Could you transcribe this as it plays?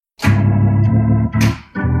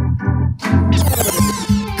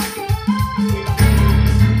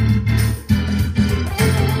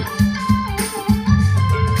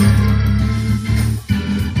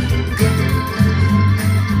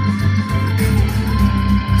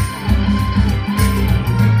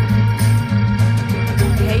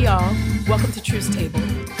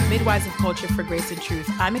midwives of culture for grace and truth.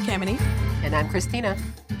 I'm Ekamini. And I'm Christina.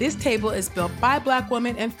 This table is built by Black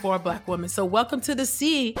women and for Black women. So welcome to the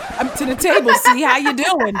C. To the table. C, how you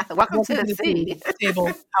doing? Welcome to the C.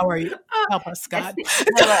 Table. How are you? Help us, God.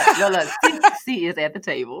 Look. C is at the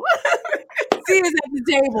table. C is at the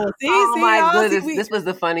table. Oh my goodness. This was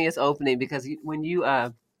the funniest opening because when you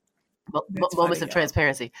moments of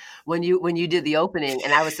transparency. When you did the opening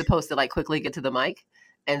and I was supposed to quickly get to the mic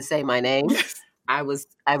and say my name. I was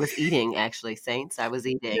eating, actually, Saints. I was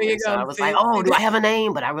eating. So I was like, oh, do I have a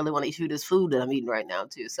name? But I really want to eat this food that I'm eating right now,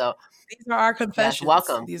 too. So these are our confessions. Yes,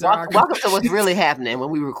 welcome to what's really happening when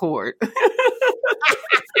we record.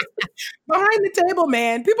 Behind the table,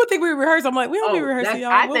 man. People think we rehearse. I'm like, we don't be rehearsing,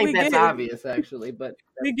 y'all. I think that's obvious, actually. But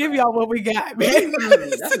we give y'all what we got, man.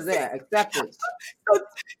 That's that. Acceptance. So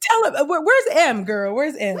tell him, where's M, girl?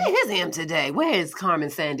 Where's M? Where is M today? Where is Carmen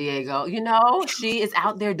Sandiego? She is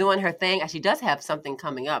out there doing her thing. She does have something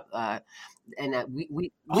coming up. And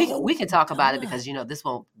we can talk about it because, this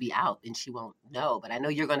won't be out and she won't know. But I know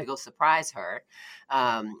you're going to go surprise her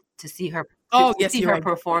to see her. See her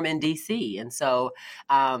perform in DC. And so,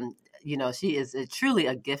 she is truly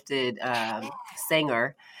a gifted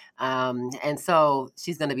singer. And so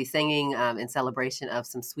she's going to be singing in celebration of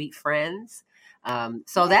some sweet friends.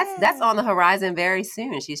 So that's on the horizon very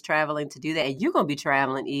soon. She's traveling to do that. And you're going to be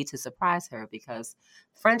traveling, E, to surprise her because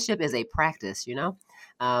friendship is a practice, So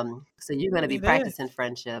you're going to be practicing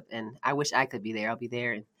friendship. And I wish I could be there. I'll be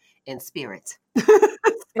there in spirit.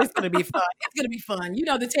 It's going to be fun. It's going to be fun.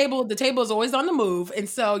 The table is always on the move. And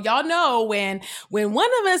so y'all know when one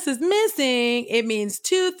of us is missing, it means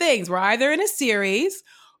two things. We're either in a series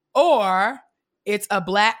or it's a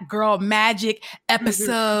Black Girl Magic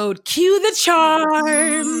episode. Cue the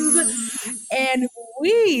charms. And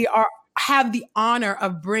we have the honor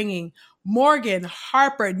of bringing Morgan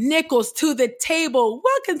Harper Nichols to the table.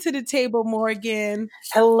 Welcome to the table, Morgan.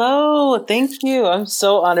 Hello. Thank you. I'm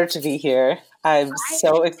so honored to be here. I'm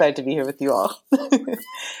so excited to be here with you all.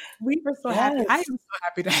 We were so happy. I am so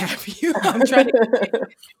happy to have you. I'm trying to get you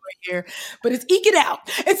here, but it's eke it out.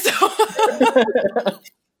 And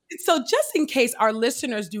so just in case our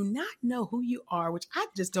listeners do not know who you are, which I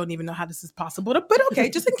just don't even know how this is possible, but okay,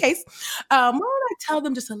 just in case, why don't I tell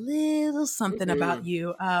them just a little something about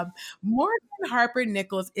you? Morgan Harper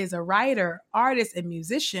Nichols is a writer, artist, and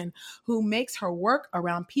musician who makes her work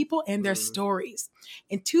around people and their stories.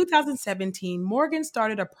 In 2017, Morgan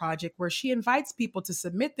started a project where she invites people to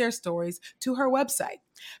submit their stories to her website.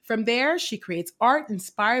 From there, she creates art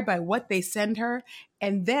inspired by what they send her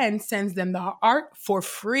and then sends them the art for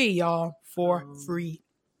free, y'all, for free.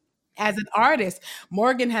 As an artist,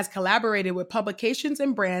 Morgan has collaborated with publications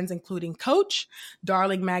and brands including Coach,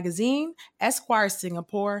 Darling Magazine, Esquire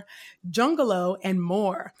Singapore, Jungalow, and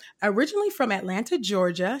more. Originally from Atlanta,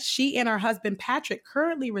 Georgia, she and her husband Patrick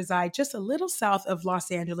currently reside just a little south of Los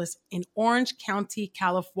Angeles in Orange County,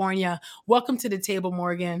 California. Welcome to the table,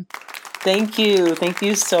 Morgan. Thank you. Thank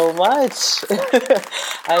you so much.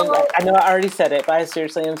 I know I already said it, but I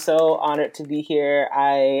seriously am so honored to be here.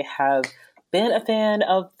 I have been a fan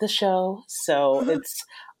of the show, so it's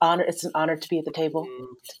an honor to be at the table,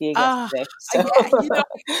 to be a guest today. So. Yeah,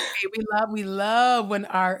 we love when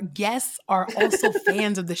our guests are also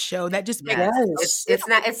fans of the show. That just makes it's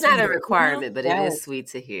not a requirement, but it is sweet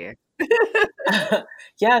to hear. I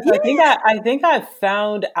think I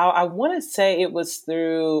found out. I want to say it was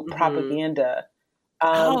through propaganda.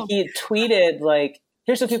 He had tweeted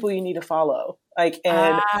 "Here's some people you need to follow." I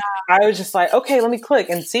was just like, okay, let me click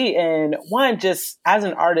and see. And one, just as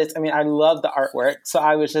an artist, I love the artwork. So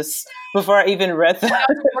I was just, before I even read that.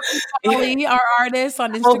 Dolly, our artist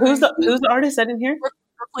on Instagram. Who's the artist that in here?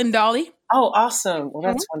 Brooklyn Dolly. Oh, awesome. Well,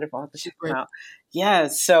 that's wonderful. I'll have to check them out. Yeah.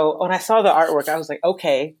 So when I saw the artwork, I was like,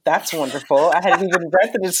 okay, that's wonderful. I hadn't even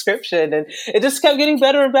read the description and it just kept getting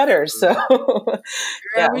better and better. So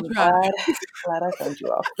I'm glad I found you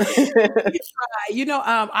all.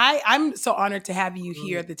 I'm so honored to have you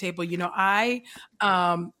here at the table.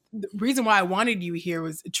 The reason why I wanted you here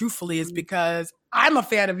was because I'm a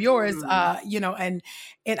fan of yours, and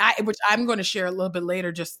which I'm going to share a little bit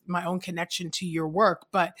later, just my own connection to your work.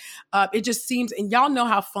 But it just seems, and y'all know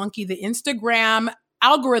how funky the Instagram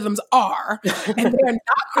algorithms are, and they're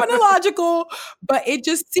not chronological, but it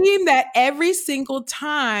just seemed that every single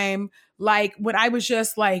time, when I was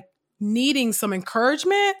just needing some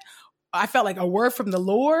encouragement, I felt like a word from the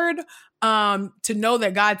Lord, to know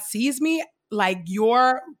that God sees me,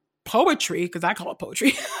 your poetry, because I call it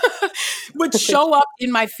poetry, would show up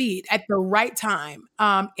in my feed at the right time.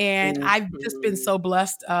 And I've just been so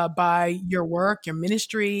blessed by your work, your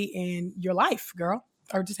ministry, and your life, girl,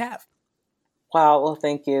 or just have. Wow. Well,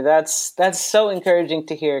 thank you. That's so encouraging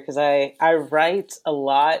to hear, because I write a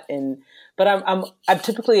lot, but I'm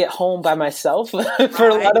typically at home by myself for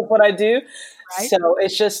a lot of what I do. Right. So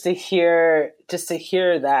it's just to hear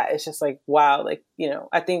that, it's just like, wow, like,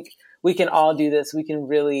 I think we can all do this. We can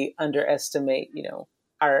really underestimate,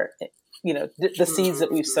 our, the seeds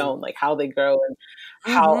that we've sown, like how they grow and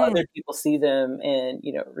how other people see them and,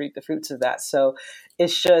 reap the fruits of that. So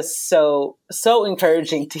it's just so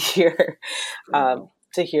encouraging to hear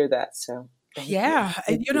that. So. Yeah.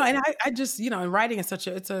 And, I just, and writing is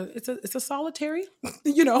it's a solitary,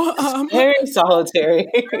 very solitary.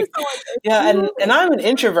 Yeah. And I'm an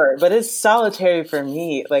introvert, but it's solitary for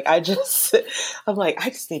me. Like, I'm like, I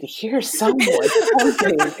just need to hear something.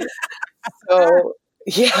 So,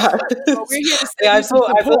 yeah. Well, we're here to I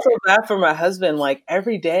feel so bad for my husband. Like,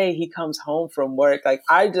 every day he comes home from work, like,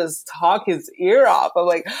 I just talk his ear off. I'm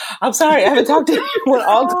like, I'm sorry, I haven't talked to anyone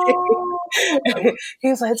all day.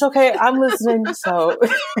 He's like, it's okay, I'm listening. So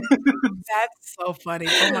that's so funny.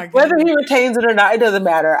 Oh my god. Whether he retains it or not, it doesn't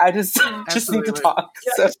matter. I just need to talk.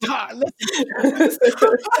 Yeah, so. Talk.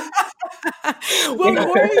 Well,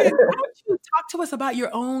 Corey, why don't you talk to us about your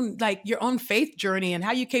own faith journey and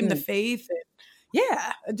how you came to faith?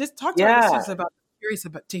 Just talk to our listeners about. Curious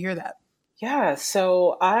to hear that. Yeah,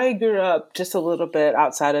 so I grew up just a little bit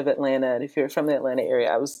outside of Atlanta. And if you're from the Atlanta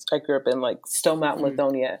area, I grew up in like Stone Mountain,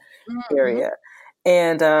 Lithonia area,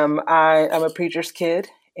 and I'm a preacher's kid,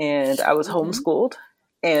 and I was homeschooled,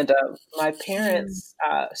 and my parents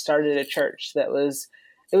started a church that was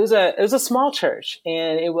a small church,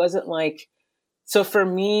 and it wasn't like. So for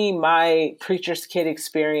me, my preacher's kid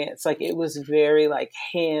experience, like, it was very like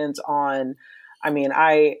hands-on. I mean,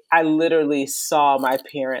 I literally saw my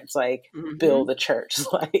parents like build a church,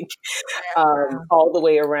 like all the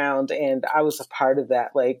way around. And I was a part of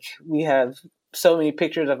that. Like, we have so many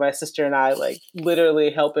pictures of my sister and I, like, literally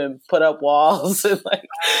helping put up walls and like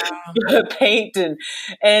paint.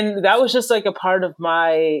 And that was just like a part of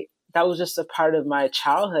my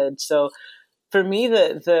childhood. So for me,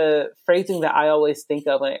 the phrasing that I always think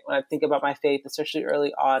of when I think about my faith, especially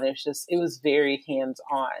early on, it was very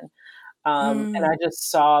hands-on. And I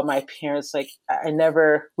just saw my parents, like,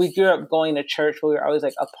 we grew up going to church, but we were always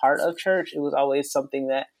like a part of church. It was always something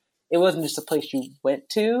that it wasn't just a place you went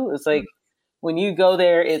to. It's like, when you go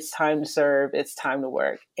there, it's time to serve, it's time to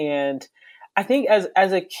work. And I think as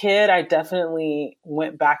a kid, I definitely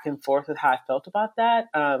went back and forth with how I felt about that.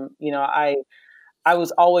 I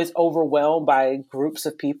was always overwhelmed by groups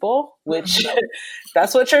of people, which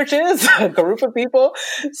that's what church is, a group of people.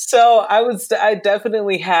 So I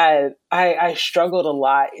definitely I struggled a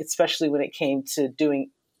lot, especially when it came to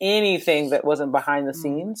doing anything that wasn't behind the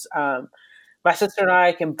scenes. My sister and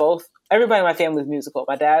I everybody in my family is musical.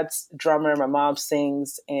 My dad's a drummer, my mom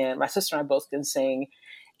sings, and my sister and I both can sing.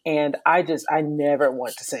 And I never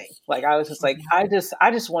wanted to sing. Like, I was just like, I just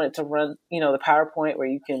wanted to run, the PowerPoint where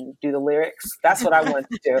you can do the lyrics. That's what I wanted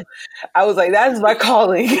to do. I was like, that is my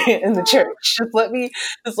calling in the church. Just let me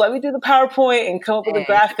do the PowerPoint and come up with the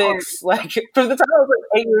graphics. Like, from the time I was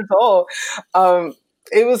like 8 years old,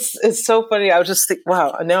 it's so funny. I was just thinking,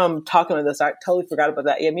 wow, now I'm talking about this. I totally forgot about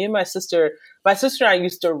that. Yeah, me and my sister and I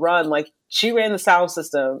used to run, like, she ran the sound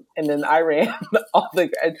system and then I ran all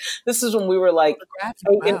this is when we were like 8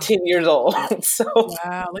 and 10 years old. So,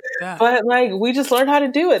 wow, look at that. But like, we just learned how to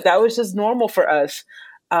do it. That was just normal for us.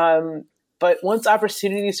 But once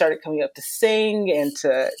opportunities started coming up to sing and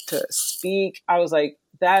to speak, I was like,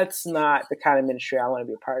 that's not the kind of ministry I want to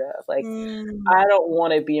be a part of. Like, I don't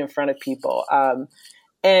want to be in front of people.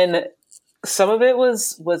 And some of it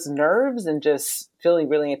was nerves and just feeling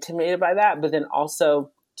really intimidated by that. But then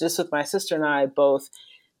also, just with my sister and I both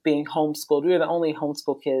being homeschooled, we were the only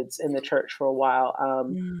homeschool kids in the church for a while.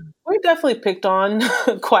 We definitely picked on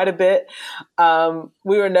quite a bit.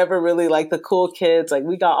 We were never really like the cool kids. Like,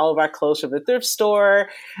 we got all of our clothes from the thrift store.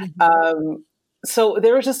 So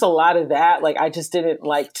there was just a lot of that. Like, I just didn't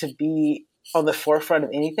like to be on the forefront of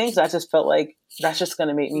anything. So I just felt like that's just going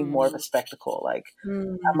to make me more of a spectacle. Like,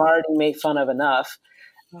 I'm already made fun of enough.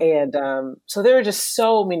 And so there were just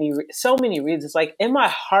so many reasons. Like, in my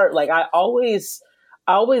heart, like, I always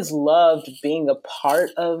loved being a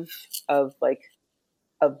part of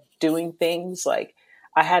doing things. Like,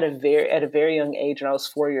 I had at a very young age, when I was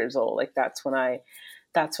 4 years old, like, that's when I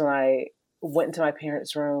went into my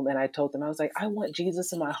parents' room and I told them, I was like, I want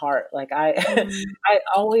Jesus in my heart. Like, I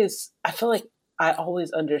feel like I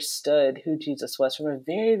always understood who Jesus was from a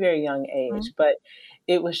very, very young age, but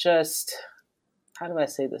it was just, how do I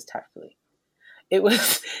say this tactfully? It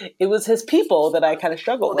was his people that I kind of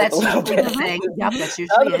struggled with a little bit. That's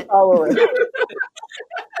usually it.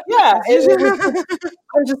 Yeah.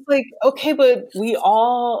 I'm just like, okay, but we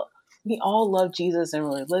all love Jesus and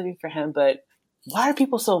we're living for him, but why are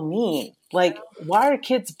people so mean? Like, why are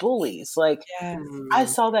kids bullies? Like, I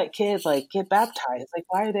saw that kid like get baptized. Like,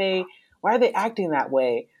 why are they acting that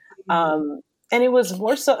way? And it was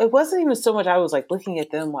more so, it wasn't even so much I was like looking at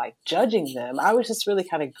them, like judging them. I was just really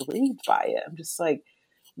kind of grieved by it. I'm just like,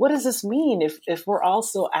 what does this mean if we're all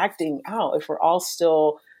still acting out, if we're all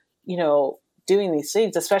still, doing these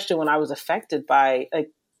things, especially when I was affected by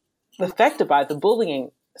the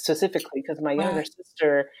bullying specifically, because my younger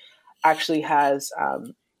sister actually has,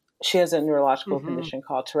 she has a neurological condition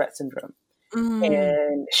called Tourette syndrome.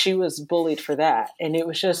 And she was bullied for that. And it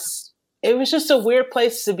was just a weird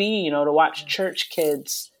place to be, to watch church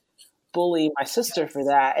kids bully my sister for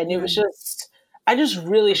that. And it was I just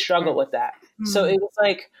really struggled with that. So it was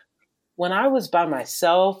like, when I was by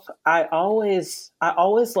myself, I always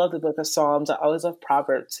loved the book of Psalms. I always loved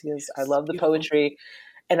Proverbs because I love the poetry.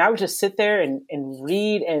 And I would just sit there and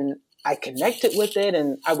read, and I connected with it,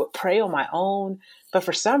 and I would pray on my own. But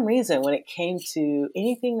for some reason, when it came to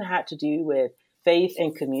anything that had to do with faith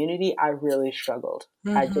and community, I really struggled.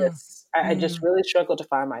 I just really struggled to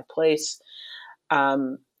find my place.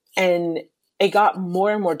 And it got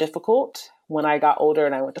more and more difficult when I got older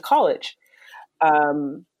and I went to college.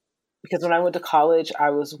 Because when I went to college, I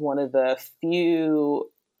was one of the few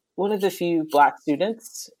Black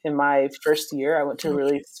students in my first year. I went to a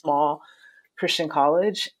really small Christian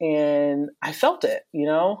college, and I felt it.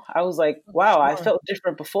 I was like, wow, I felt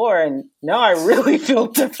different before, and now I really feel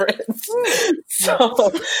different.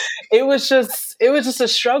 So it was just a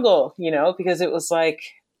struggle, because it was like,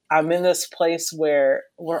 I'm in this place where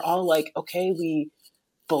we're all like, okay, we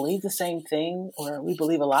believe the same thing, or we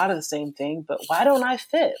believe a lot of the same thing, but why don't I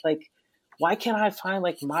fit? Like, why can't I find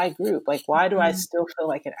like my group? Like, why do I still feel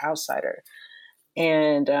like an outsider?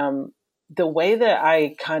 And the way that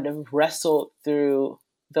I kind of wrestled through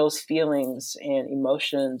those feelings and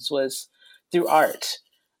emotions was through art.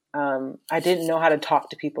 I didn't know how to talk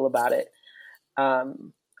to people about it.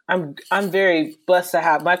 I'm very blessed to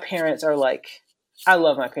have, my parents are like, I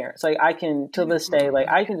love my parents. Like, I can, to this day, like,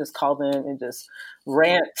 I can just call them and just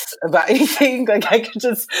rant about anything. Like,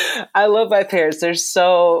 I love my parents.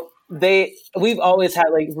 We've always had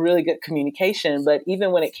like really good communication, but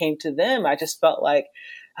even when it came to them, I just felt like,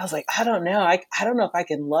 I was like, I don't know. I don't know if I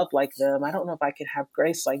can love like them. I don't know if I can have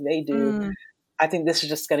grace like they do. I think this is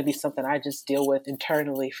just going to be something I just deal with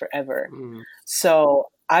internally forever. So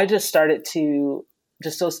I just started to,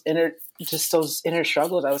 those inner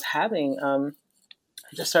struggles I was having,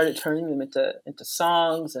 I just started turning them into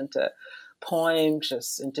songs, into poems,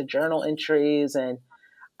 just into journal entries. And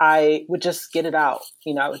I would just get it out.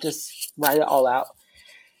 I would just write it all out.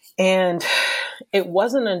 And it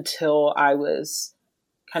wasn't until I was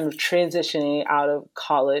kind of transitioning out of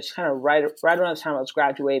college, kind of right around the time I was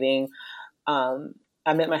graduating.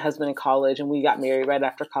 I met my husband in college, and we got married right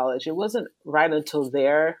after college. It wasn't right until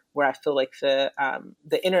there where I feel like the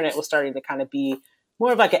internet was starting to kind of be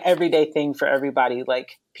more of like an everyday thing for everybody.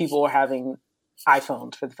 Like, people were having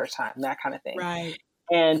iPhones for the first time, that kind of thing. Right.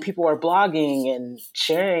 And people were blogging and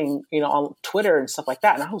sharing, on Twitter and stuff like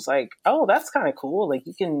that. And I was like, oh, that's kind of cool. Like,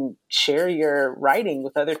 you can share your writing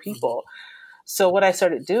with other people. So what I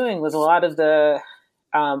started doing was a lot of the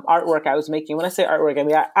artwork I was making. When I say artwork, I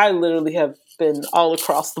mean, I literally have been all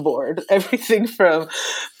across the board, everything from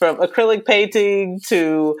acrylic painting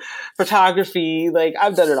to photography. Like,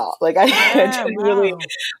 I've done it all. Like,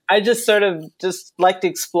 I just sort of just like to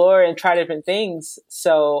explore and try different things.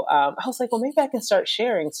 So I was like, well, maybe I can start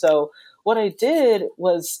sharing. So what I did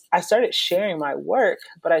was I started sharing my work,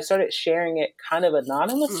 but I started sharing it kind of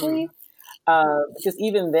anonymously. Because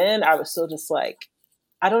even then I was still just like,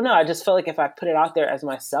 I don't know. I just felt like if I put it out there as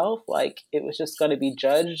myself, like, it was just going to be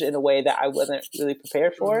judged in a way that I wasn't really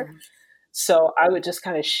prepared for. So I would just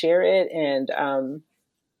kind of share it, and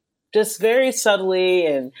just very subtly.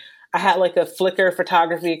 And I had like a Flickr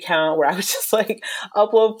photography account where I would just like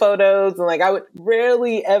upload photos, and like I would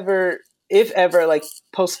rarely ever, if ever, like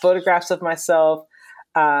post photographs of myself.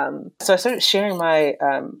 So I started sharing my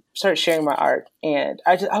art, and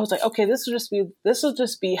I was like, okay, this will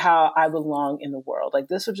just be how I belong in the world. Like,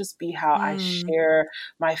 this will just be how I share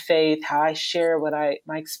my faith, how I share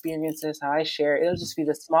my experiences, how I share. It'll just be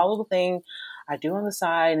this small little thing I do on the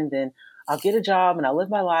side, and then I'll get a job and I'll live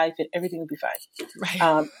my life and everything will be fine.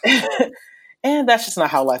 Right. And that's just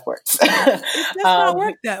not how life works. It does not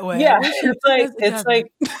work that way. Yeah. It's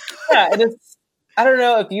like, yeah, and I don't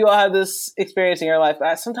know if you all have this experience in your life,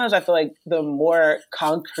 but sometimes I feel like the more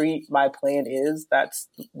concrete my plan is, that's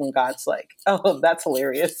when God's like, oh, that's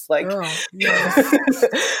hilarious. Like, girl, yes.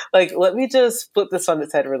 like, let me just flip this on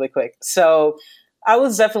its head really quick. So I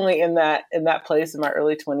was definitely in that place in my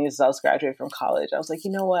early 20s as I was graduating from college. I was like,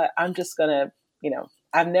 you know what? I'm just gonna,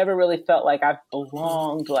 I've never really felt like I've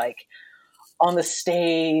belonged like on the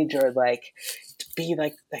stage or like to be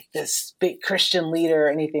like this big Christian leader or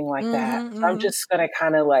anything like that. So I'm just gonna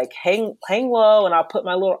kind of like hang low, and I'll put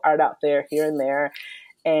my little art out there here and there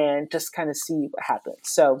and just kind of see what happens.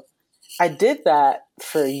 So I did that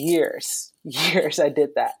for years. I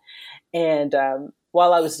did that. And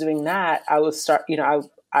while I was doing that,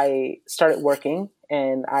 I started working,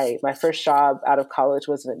 and my first job out of college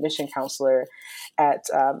was an admission counselor at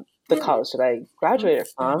the college that I graduated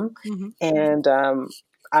from. And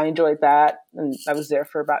I enjoyed that. And I was there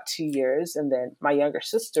for about 2 years. And then my younger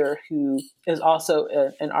sister, who is also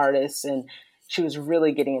an artist, and she was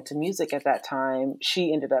really getting into music at that time,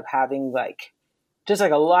 she ended up having just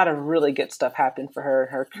a lot of really good stuff happen for her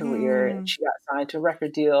in her career. And she got signed to a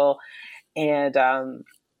record deal. And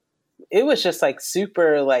it was just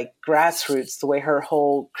super grassroots the way her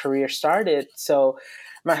whole career started. So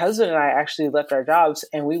my husband and I actually left our jobs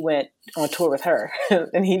and we went on tour with her,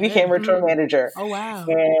 and he became her tour manager. Oh, wow.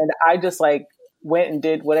 And I just went and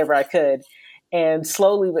did whatever I could. And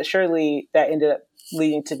slowly but surely that ended up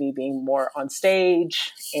leading to me being more on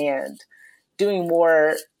stage and doing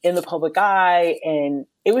more in the public eye. And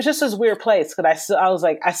it was just this weird place because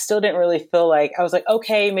I still didn't really feel like, I was like,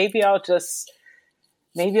 okay, maybe I'll just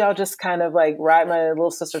kind of ride my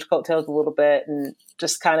little sister's coattails a little bit and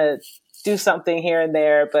just kind of do something here and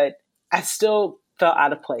there. But I still felt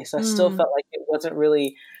out of place. I still felt like it wasn't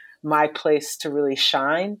really my place to really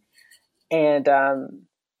shine. And the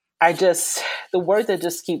word that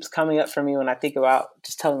just keeps coming up for me when I think about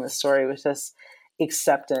just telling the story was just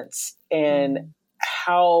acceptance, and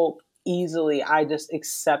how easily I just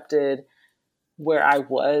accepted where I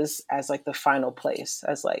was as the final place,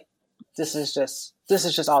 as this is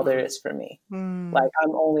just all there is for me. Like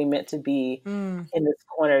I'm only meant to be in this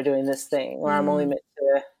corner doing this thing, or I'm only meant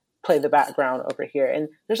to play the background over here. And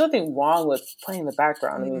there's nothing wrong with playing the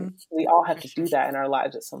background. I mean, we all have to do that in our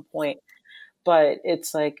lives at some point, but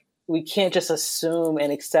it's we can't just assume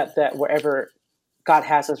and accept that wherever God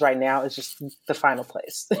has us right now is just the final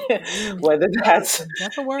place. whether that's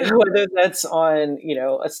on,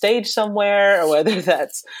 a stage somewhere, or whether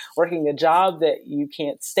that's working a job that you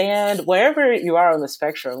can't stand, wherever you are on the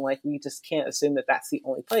spectrum, we just can't assume that that's the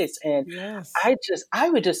only place. And I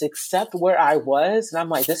would just accept where I was. And I'm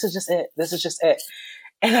like, this is just it. This is just it.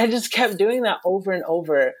 And I just kept doing that over and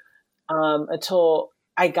over until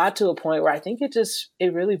I got to a point where I think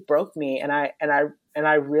it really broke me. And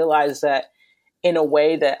I realized that in a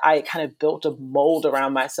way that I kind of built a mold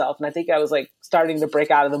around myself. And I think I was starting to break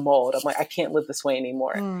out of the mold. I'm like, I can't live this way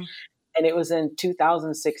anymore. And it was in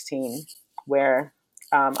 2016 where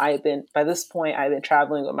by this point, I had been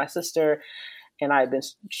traveling with my sister, and I had been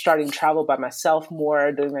starting to travel by myself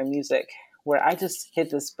more, doing my music, where I just hit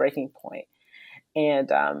this breaking point.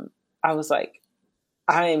 And I was like,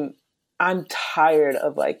 I'm tired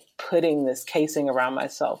of putting this casing around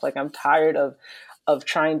myself. I'm tired of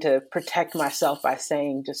trying to protect myself by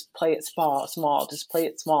saying, just play it small, just play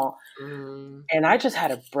it small. And I just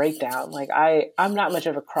had a breakdown. I'm not much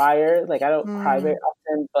of a crier. I don't cry very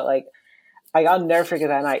often, but I'll never forget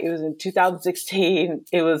that night. It was in 2016.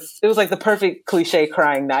 It was the perfect cliche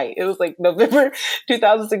crying night. It was November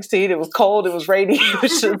 2016. It was cold. It was rainy. It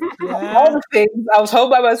was just all the things. I was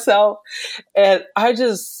home by myself, and I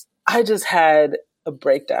just had a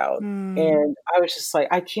breakdown. And I was just like,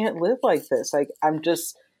 I can't live like this. I'm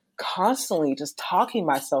just constantly just talking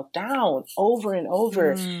myself down over and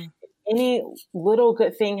over. Any little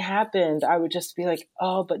good thing happened, I would just be like,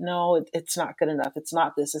 oh, but no, it's not good enough. It's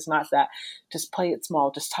not this, it's not that. Just play it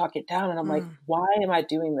small, just talk it down. And I'm like, why am I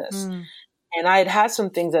doing this? And I had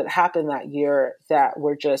some things that happened that year that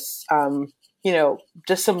were just,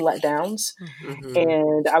 just some letdowns.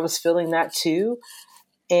 And I was feeling that too.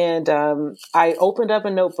 And I opened up a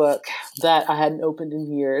notebook that I hadn't opened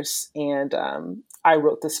in years, and I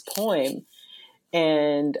wrote this poem.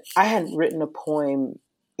 And I hadn't written a poem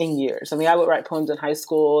in years. I mean, I would write poems in high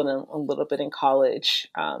school and a little bit in college.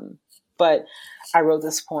 But I wrote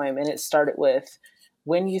this poem, and it started with,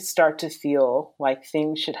 when you start to feel like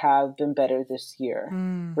things should have been better this year,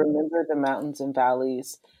 remember the mountains and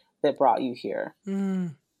valleys that brought you here.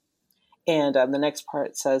 And the next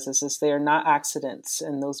part says, they are not accidents,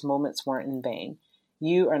 and those moments weren't in vain.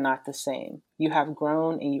 You are not the same. You have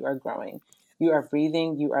grown, and you are growing. You are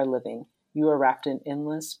breathing. You are living. You are wrapped in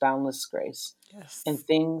endless, boundless grace. Yes. And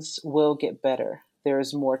things will get better. There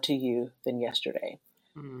is more to you than yesterday.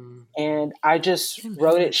 And I just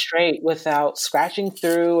wrote it straight without scratching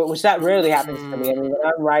through, which that rarely happens to me. I mean, when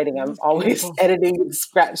I'm writing, I'm always editing,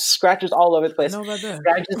 scratches all over the place. I know about that.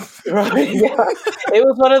 But I just wrote it down. It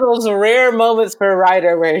was one of those rare moments for a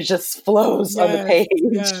writer where it just flows on the page.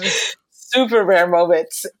 Yes. Super rare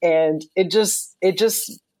moments. And it just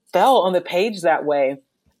fell on the page that way.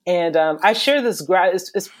 And I share this.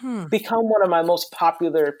 It's become one of my most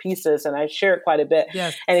popular pieces, and I share it quite a bit.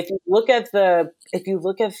 Yes. And if you look at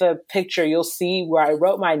the picture, you'll see where I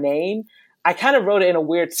wrote my name. I kind of wrote it in a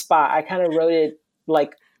weird spot. I kind of wrote it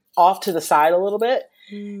like off to the side a little bit.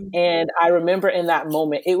 And I remember in that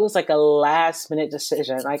moment, it was like a last minute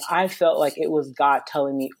decision. Like I felt like it was God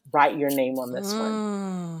telling me, write your name on this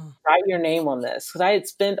one. Write your name on this. Because I had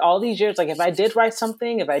spent all these years, like if I did write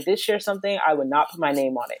something, if I did share something, I would not put my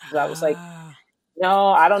name on it. Because I was like, no,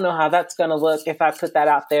 I don't know how that's going to look if I put that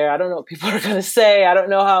out there. I don't know what people are going to say. I don't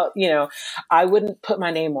know how, I wouldn't put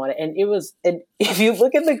my name on it. And and if you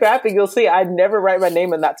look at the graphic, you'll see I'd never write my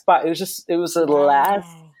name in that spot. It was the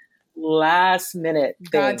last minute thing.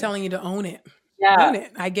 God telling you to own it. Yeah. Own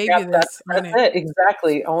it. I gave you this. That's it.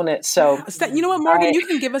 Exactly. Own it. So you know what, Morgan, you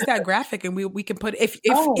can give us that graphic and we can put if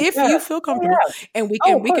you feel comfortable and we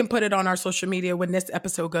can put it on our social media when this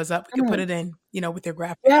episode goes up. We can put it in, with your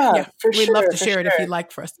graphic. Yeah. We'd love to share it if you'd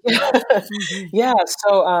like for us. Yeah.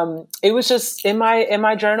 So it was just in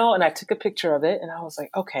my journal, and I took a picture of it, and I was like,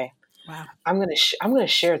 okay, wow, I'm gonna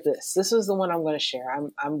share this. This is the one I'm gonna share.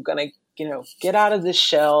 I'm gonna get out of this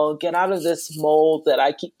shell, get out of this mold that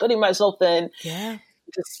I keep putting myself in. Yeah.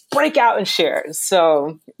 Just break out and share.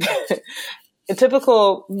 So in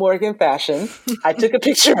typical Morgan fashion, I took a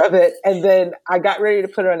picture of it, and then I got ready to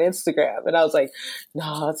put it on Instagram. And I was like,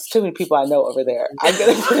 no, it's too many people I know over there. I'm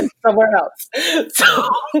going to put it somewhere else. So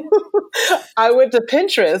I went to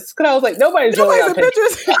Pinterest, because I was like, nobody's really on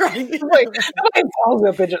Pinterest. Like, nobody's always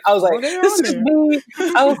on Pinterest. I was like, this is me.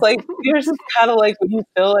 I was like, here's just kind of like when you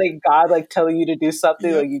feel like God like telling you to do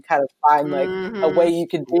something, like you kind of find like a way you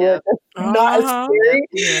can do it. That's not as scary.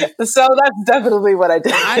 So that's definitely what I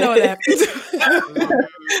did. I know that.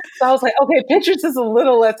 So I was like, okay, Pinterest is a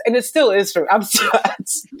little less, and it still is for me. I'm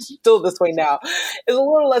still this way now. It's a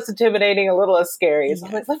little less intimidating, a little less scary. So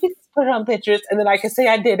I'm like, let me put it on Pinterest, and then I can say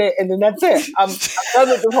I did it, and then that's it. I'm done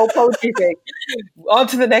with the whole poetry thing. On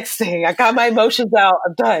to the next thing. I got my emotions out.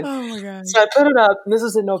 I'm done. Oh my God. So I put it up, and this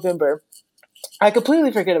was in November. I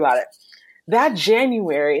completely forget about it. That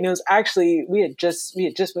January, and it was actually, we had just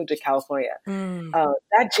moved to California.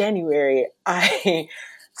 That January, I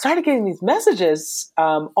started getting these messages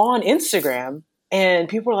on Instagram, and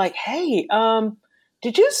people were like, hey,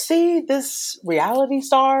 did you see this reality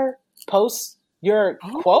star post your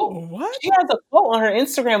quote? What? She has a quote on her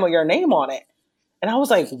Instagram with your name on it. And I was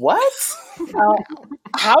like, what?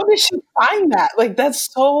 How did she find that? Like,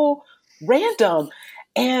 that's so random.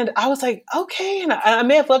 And I was like, okay. And I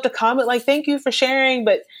may have left a comment like, thank you for sharing,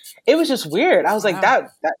 but it was just weird. I was like, that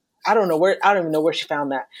I don't even know where she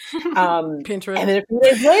found that. Pinterest. And then a few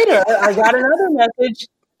days later, I got another message.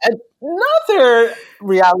 Another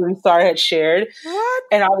reality star had shared. What?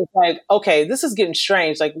 And I was like, okay, this is getting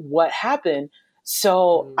strange. Like, what happened?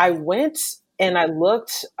 So I went and I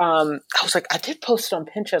looked. I was like, I did post it on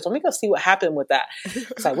Pinterest. Let me go see what happened with that.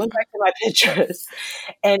 So I went back to my Pinterest,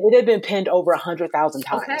 and it had been pinned over 100,000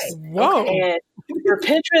 times. Okay. Whoa! And for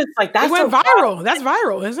Pinterest, like that went viral. That's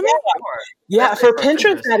viral, isn't it? Yeah, for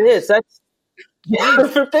Pinterest, that is.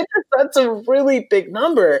 For Pinterest, that's a really big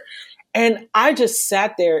number. And I just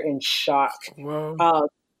sat there in shock. Whoa.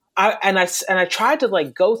 I tried to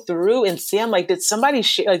like go through and see. I'm like, did somebody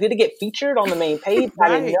did it get featured on the main page?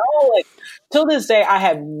 Right. I didn't know. Like, till this day, I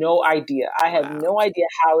have no idea. I have no idea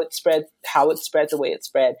how it spread the way it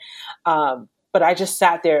spread. But I just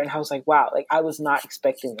sat there and I was like, wow, like I was not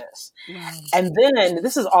expecting this. Wow. And then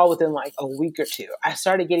this is all within like a week or two. I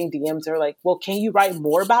started getting DMs. They're like, well, can you write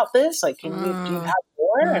more about this? Like, do you have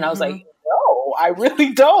more? And I was like, no, I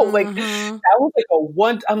really don't. Like, that was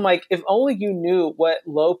like I'm like, if only you knew what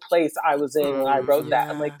low place I was in when I wrote that.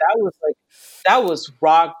 I'm like, that was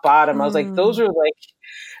rock bottom. I was like, those are like,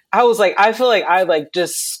 I feel like I like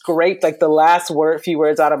just scraped like the last few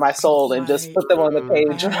words out of my soul and just put them on the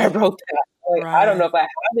page when I wrote that. Like, I don't know if I have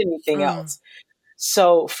anything else.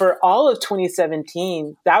 So for all of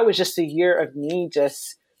 2017, that was just a year of me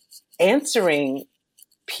just answering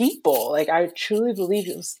people. Like, I truly believe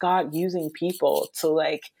it was God using people to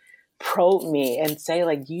like probe me and say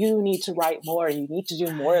like, you need to write more. You need to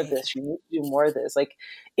do more of this. You need to do more of this. Like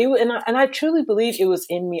and I truly believe it was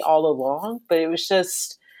in me all along, but it was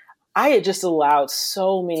just, I had just allowed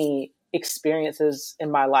so many experiences in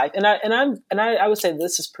my life. And I would say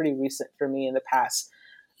this is pretty recent for me in the past,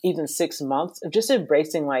 even 6 months of just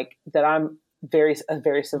embracing like that I'm a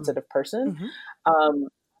very sensitive person.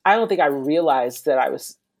 I don't think I realized that I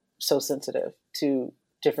was so sensitive to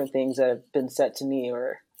different things that have been said to me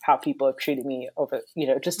or how people have treated me over,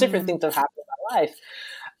 just different things that have happened in my life.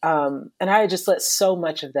 And I just let so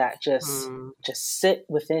much of that just sit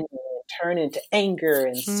within me and turn into anger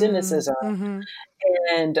and cynicism.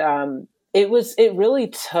 And it really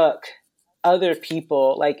took other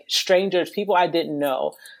people, like strangers, people I didn't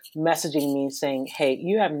know, messaging me saying, "Hey,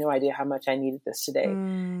 you have no idea how much I needed this today."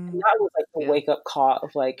 And that was like the wake up call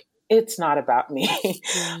of like, it's not about me.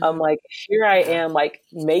 I'm like, here I am, like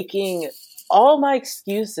making all my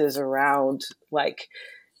excuses around like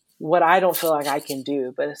what I don't feel like I can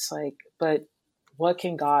do. But it's like, but what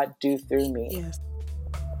can God do through me? Yes.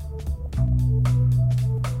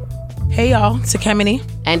 Hey y'all, it's Ekemini.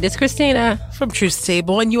 And it's Christina from Truth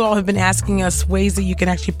Table. And you all have been asking us ways that you can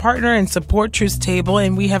actually partner and support Truth Table.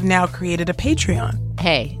 And we have now created a Patreon.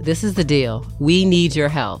 Hey, this is the deal. We need your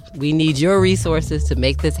help. We need your resources to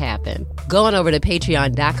make this happen. Go on over to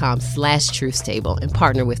patreon.com/truthstable and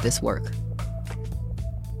partner with this work.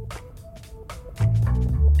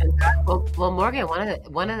 Well, Morgan,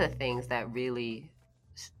 one of the things that really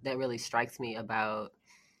strikes me about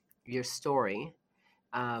your story,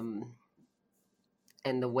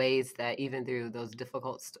 and the ways that even through those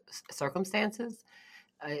difficult circumstances,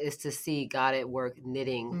 is to see God at work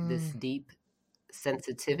knitting this deep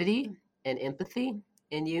sensitivity and empathy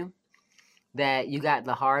in you that you got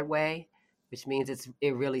the hard way, which means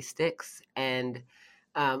it really sticks. And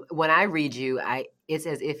when I read you, it's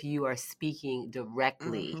as if you are speaking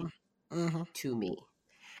directly to me.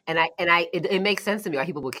 And it makes sense to me why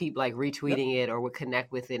people will keep like retweeting it or would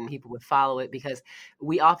connect with it and people would follow it, because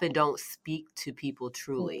we often don't speak to people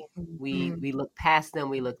truly. We look past them,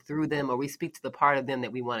 we look through them, or we speak to the part of them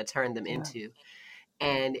that we want to turn them into.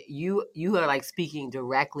 And you are like speaking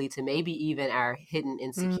directly to maybe even our hidden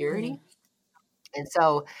insecurity. And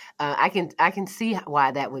so I can see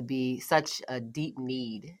why that would be such a deep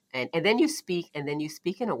need. And then you speak in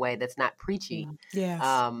a way that's not preachy. Yes.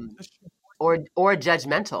 Or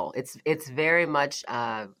judgmental. It's very much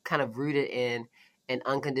kind of rooted in an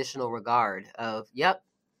unconditional regard of, yep,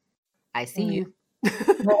 I see you.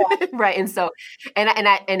 Right. And so,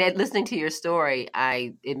 and listening to your story,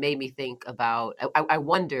 it made me think about, I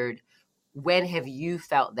wondered, when have you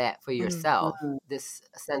felt that for yourself? This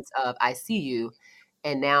sense of, I see you,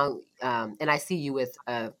 and now, and I see you with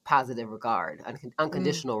a positive regard,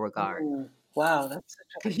 unconditional regard. Wow. That's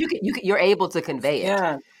because you're able to convey it.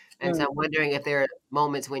 Yeah. And so I'm wondering if there are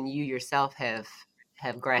moments when you yourself have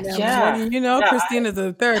grasped. Christina's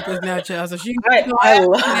a therapist now, child. So she, I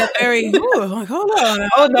love that very. Like, hold on.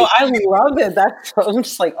 Oh no, I love it. I'm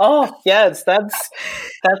just like, oh yes, that's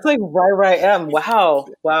like right where I am. Wow,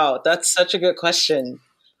 that's such a good question.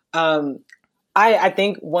 I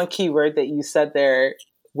think one key word that you said there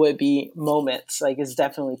would be moments. Like, it's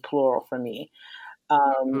definitely plural for me.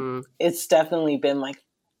 It's definitely been like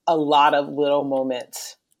a lot of little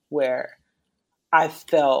moments where I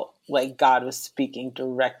felt like God was speaking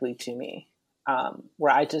directly to me,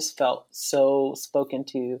 where I just felt so spoken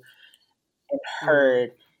to and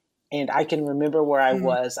heard. And I can remember where I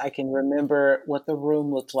was. I can remember what the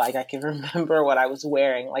room looked like. I can remember what I was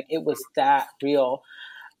wearing. Like, it was that real.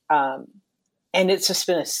 And it's just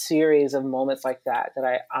been a series of moments like that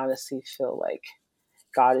I honestly feel like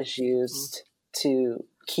God has used to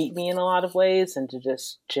keep me in a lot of ways and to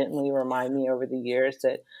just gently remind me over the years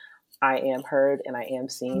that I am heard and I am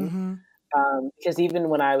seen. Because even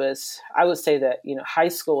when I would say that, high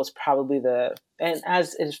school was probably and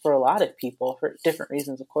as is for a lot of people for different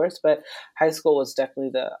reasons, of course, but high school was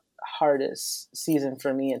definitely the hardest season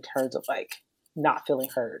for me in terms of like not feeling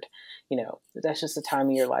heard. That's just a time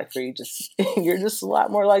of your life where you're just a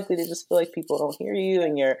lot more likely to just feel like people don't hear you,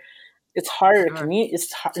 and it's harder to communicate.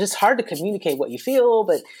 It's just hard to communicate what you feel,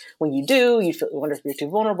 but when you do, you wonder if you're too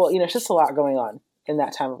vulnerable. It's just a lot going on in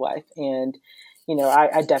that time of life. And,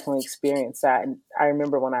 I definitely experienced that. And I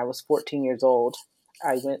remember when I was 14 years old,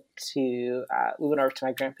 we went over to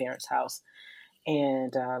my grandparents' house,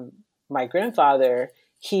 and my grandfather,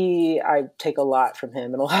 I take a lot from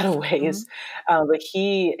him in a lot of ways. But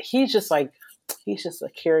he's just a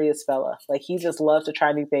curious fella. Like, he just loves to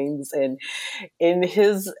try new things. And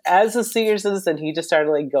as a senior citizen, he just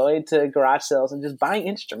started like going to garage sales and just buying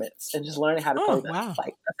instruments and just learning how to play them,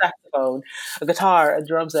 like a saxophone, a guitar, a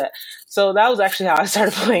drum set. So that was actually how I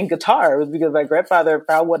started playing guitar, was because my grandfather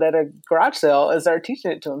found one at a garage sale and started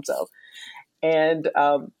teaching it to himself. And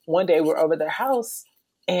one day we're over their house,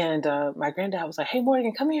 and my granddad was like, "Hey,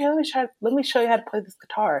 Morgan, come here. Let me show you how to play this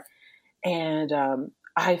guitar." And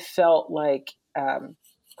I felt like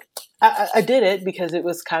I did it because it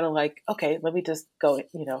was kind of like, okay, let me just go,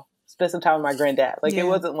 spend some time with my granddad. Like it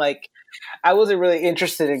wasn't like I wasn't really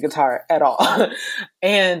interested in guitar at all.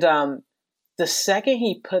 And the second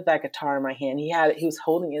he put that guitar in my hand, he was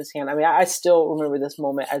holding his hand. I mean, I still remember this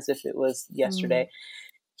moment as if it was yesterday.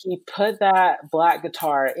 He put that black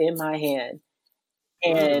guitar in my hand,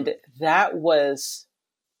 and that was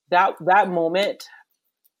that moment.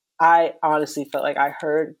 I honestly felt like I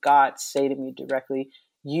heard God say to me directly,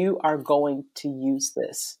 "You are going to use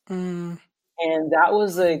this." And that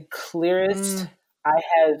was the clearest I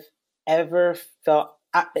have ever felt.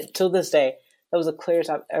 Till this day, that was the clearest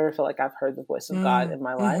I've ever felt like I've heard the voice of God in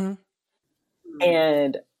my life.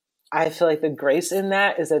 And I feel like the grace in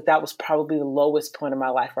that is that was probably the lowest point in my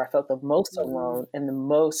life where I felt the most alone and the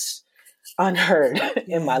most unheard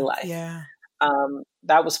in my life. Yeah.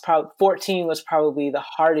 That was 14 was probably the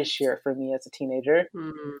hardest year for me as a teenager.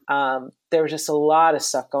 There was just a lot of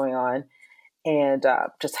stuff going on, and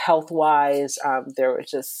just health wise, there was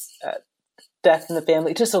just death in the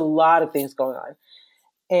family, just a lot of things going on.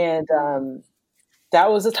 And that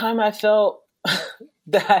was the time I felt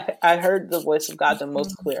that I heard the voice of God the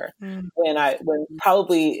most clear, when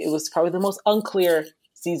probably it was probably the most unclear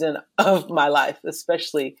season of my life,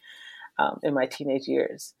 especially in my teenage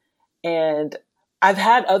years. And I've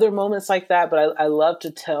had other moments like that, but I love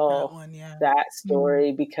to tell that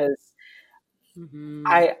story because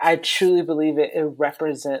I truly believe it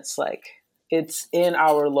represents, like, it's in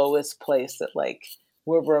our lowest place that, like,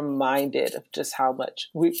 we're reminded of just how much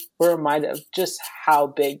we're reminded of just how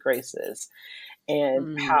big grace is,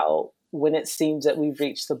 and how when it seems that we've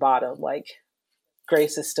reached the bottom, like,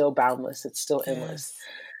 grace is still boundless. It's still endless.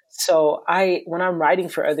 So when I'm writing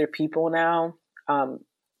for other people now,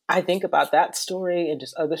 I think about that story and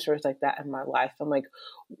just other stories like that in my life. I'm like,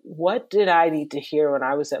 what did I need to hear when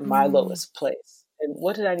I was at my lowest place? And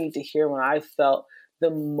what did I need to hear when I felt the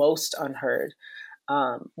most unheard?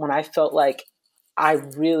 When I felt like I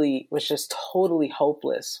really was just totally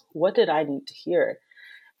hopeless. What did I need to hear?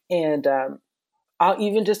 And I'll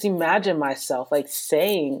even just imagine myself like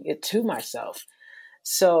saying it to myself.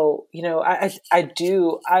 So,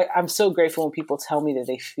 I'm so grateful when people tell me that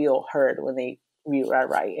they feel heard when they read what I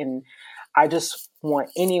write. And I just want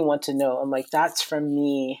anyone to know, I'm like, that's from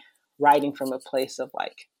me writing from a place of,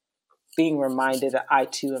 like, being reminded that I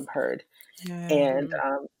too am heard. And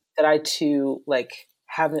that I too, like,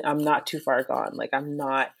 I'm not too far gone. Like, I'm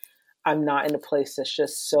not in a place that's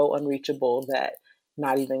just so unreachable that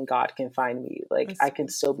not even God can find me. Like, I can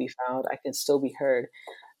still be found. I can still be heard.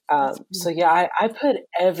 So yeah, I put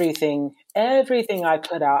everything I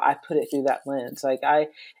put out, I put it through that lens. Like,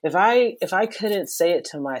 if I couldn't say it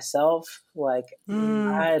to myself, like,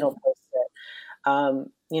 I don't post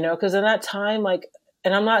it. Cause in that time, like,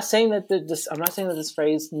 and I'm not saying that this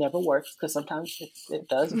phrase never works, because sometimes it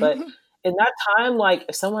does, but in that time, like,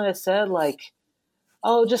 if someone had said, like,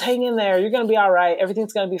 "Oh, just hang in there, you're going to be all right,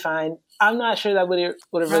 everything's going to be fine," I'm not sure that would have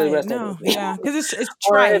really resonated. No, because it's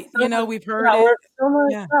trite. We've heard it.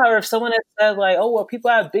 Or if someone had said, like, "Oh, well, people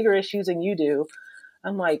have bigger issues than you do,"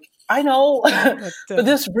 I'm like, I know, but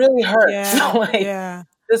this really hurts.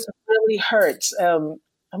 This really hurts.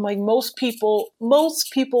 I'm like, most people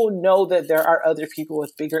know that there are other people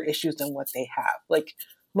with bigger issues than what they have. Like,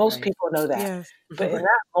 most people know that. But in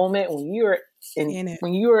that moment, when you're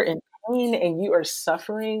in pain and you are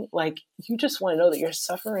suffering, like, you just want to know that your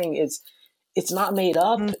suffering it's not made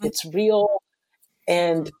up, it's real.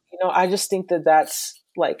 And, I just think that's,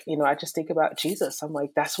 like, I just think about Jesus. I'm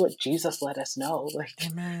like, that's what Jesus let us know. Like,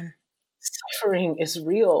 Amen. Suffering is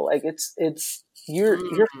real. Like, it's your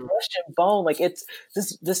flesh and bone. Like, it's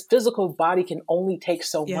this physical body can only take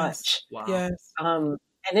so much. Wow.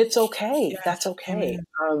 And it's okay. That's okay.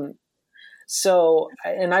 So,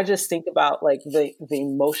 and I just think about, like, the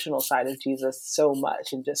emotional side of Jesus so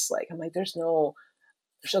much, and just, like, I'm like, there's no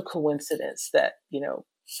coincidence that,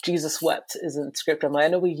 Jesus wept is in scripture. I'm like, I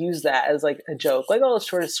know we use that as, like, a joke, like, oh, it's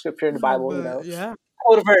shortest scripture in the Bible,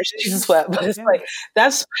 quote a verse, Jesus wept. But it's like,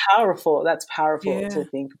 that's powerful. That's powerful to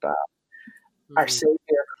think about our Savior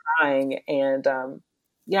crying. And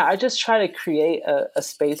I just try to create a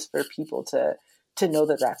space for people to know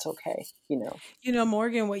that that's okay.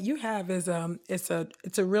 Morgan, what you have is it's a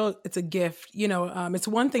gift. It's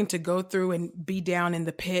one thing to go through and be down in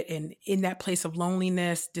the pit and in that place of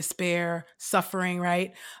loneliness, despair, suffering,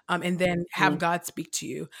 right? And then have God speak to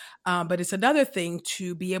you. But it's another thing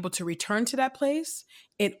to be able to return to that place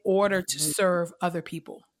in order to serve other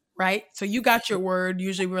people. right? So you got your word.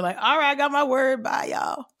 Usually we're like, all right, I got my word. Bye,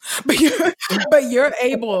 y'all. But you're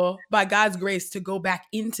able, by God's grace, to go back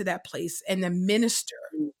into that place and then minister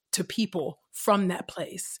to people from that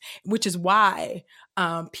place, which is why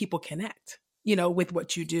people connect, with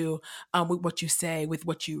what you do, with what you say, with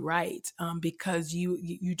what you write, because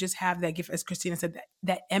you just have that gift, as Christina said,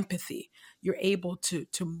 that empathy. You're able to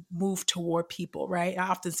move toward people, right? I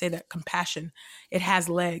often say that compassion, it has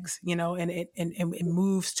legs, and it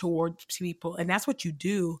moves toward people, and that's what you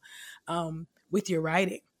do with your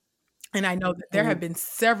writing. And I know that there have been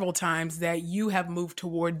several times that you have moved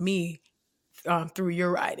toward me through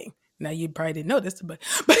your writing. Now you probably didn't know this, but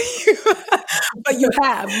you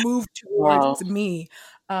have moved towards me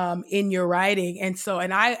in your writing, and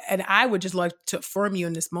I would just like to affirm you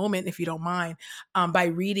in this moment, if you don't mind, by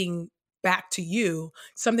reading back to you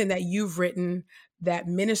something that you've written that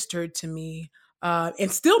ministered to me.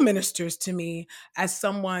 And still ministers to me as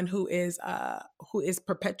someone who is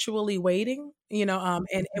perpetually waiting,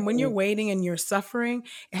 and when you're waiting and you're suffering,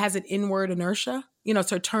 it has an inward inertia,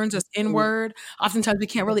 so it turns us inward. Oftentimes we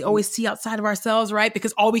can't really always see outside of ourselves, right?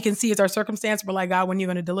 Because all we can see is our circumstance. We're like, God, when are you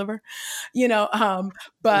going to deliver?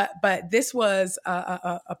 But this was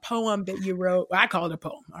a poem that you wrote. Well, I call it a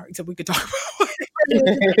poem. All right, so we could talk about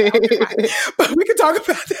it. But we could talk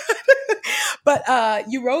about that. But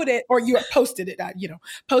you wrote it, or you posted it,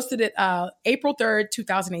 April 3rd,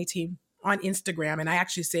 2018 on Instagram. And I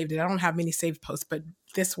actually saved it. I don't have many saved posts, but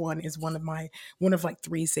this one is one of like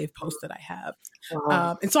 3 saved posts that I have.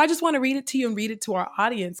 Wow. And so I just want to read it to you and read it to our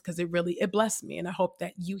audience, because it blessed me. And I hope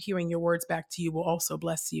that you hearing your words back to you will also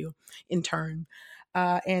bless you in turn.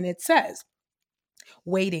 And it says,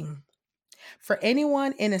 waiting. For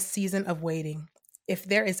anyone in a season of waiting, if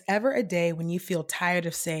there is ever a day when you feel tired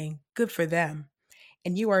of saying good for them,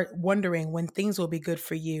 and you are wondering when things will be good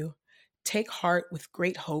for you, take heart with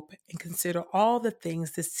great hope and consider all the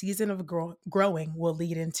things this season of growing will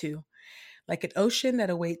lead into. Like an ocean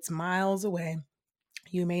that awaits miles away,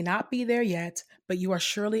 you may not be there yet, but you are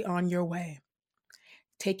surely on your way.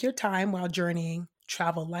 Take your time while journeying,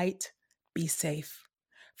 travel light, be safe.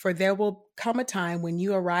 For there will come a time when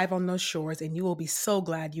you arrive on those shores and you will be so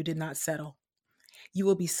glad you did not settle. You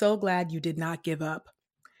will be so glad you did not give up.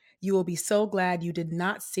 You will be so glad you did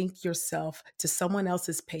not sink yourself to someone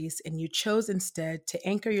else's pace, and you chose instead to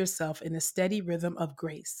anchor yourself in a steady rhythm of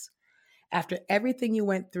grace. After everything you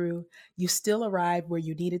went through, you still arrived where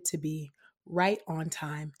you needed to be, right on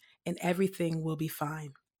time, and everything will be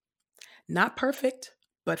fine. Not perfect,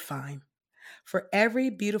 but fine. For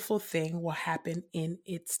every beautiful thing will happen in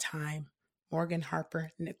its time. Morgan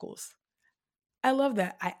Harper Nichols. I love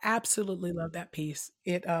that. I absolutely love that piece.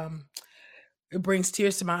 It brings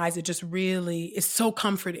tears to my eyes. It just really is so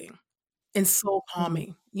comforting and so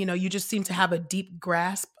calming. You just seem to have a deep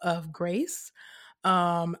grasp of grace.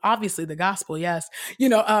 Obviously the gospel, yes.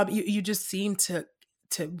 You just seem to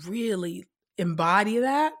really embody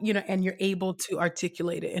that, and you're able to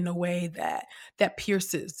articulate it in a way that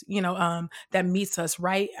pierces, that meets us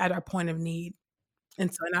right at our point of need.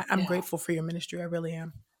 And so, I'm grateful for your ministry. I really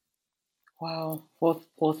am. Wow.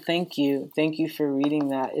 Well, thank you. Thank you for reading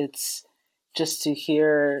that. It's just to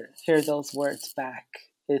hear those words back.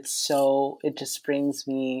 It just brings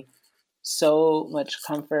me so much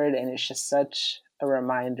comfort, and it's just such a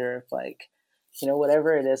reminder of like,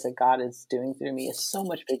 whatever it is that God is doing through me is so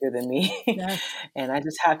much bigger than me. Yes. And I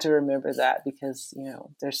just have to remember that, because,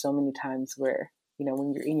 there's so many times where,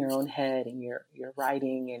 when you're in your own head and you're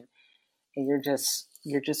writing and you're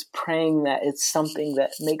just praying that it's something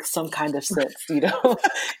that makes some kind of sense,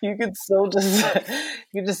 you can still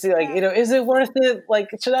just see like, is it worth it? Like,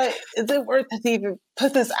 is it worth it to even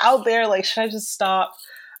put this out there? Like, should I just stop?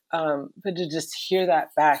 But to just hear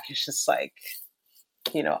that back, it's just like,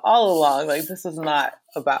 all along, like, this is not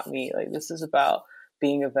about me. Like, this is about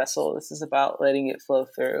being a vessel. This is about letting it flow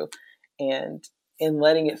through, and in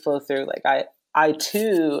letting it flow through, like, I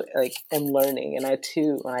too, like, am learning, and I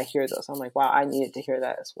too, when I hear those, I'm like, wow, I needed to hear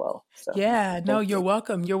that as well. So, yeah, no, you're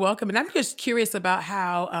welcome. You're welcome. And I'm just curious about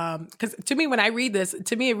how, because to me, when I read this,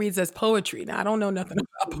 it reads as poetry. Now, I don't know nothing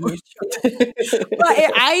about poetry, but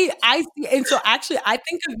I see, and so actually, I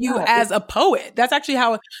think of you as a poet. That's actually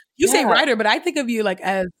how you say writer, but I think of you like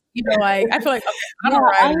as, like, I feel like, okay, I'm a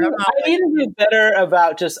writer. I need to get better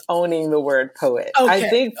about just owning the word poet. Okay, I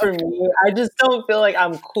think for me, I just don't feel like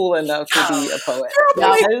I'm cool enough to be a poet.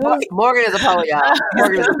 Morgan is a poet, y'all.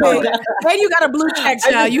 Morgan is a poet. And you got a blue check,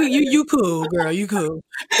 now. You cool, girl. You cool.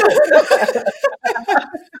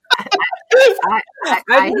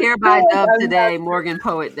 I hereby dub today Morgan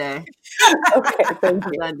Poet Day. Okay, thank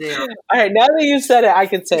you. All right, now that you said it, I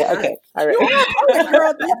can say it. Okay, all right. You are a poet,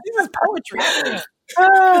 girl. This is poetry.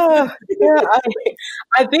 Yeah,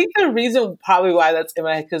 I think the reason probably why that's in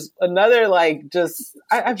my head, because another I've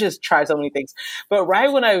just tried so many things. But right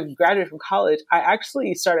when I graduated from college, I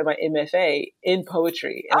actually started my MFA in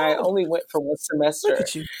poetry, and I only went for one semester. Look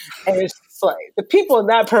at you. And it's just like the people in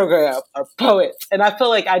that program are poets, and I feel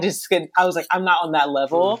like I was like, I'm not on that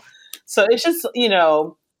level. So it's just,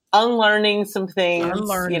 unlearning some things.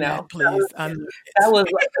 Unlearn that, please.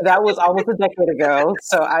 That was almost a decade ago.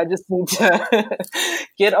 So I just need to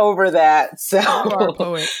get over that. So you are a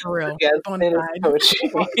poet, for real. Yes,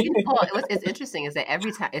 poetry. What's interesting is that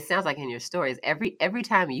every time, it sounds like in your stories, every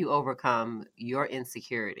time you overcome your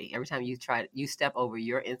insecurity, every time you step over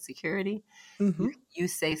your insecurity, you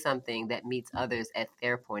say something that meets others at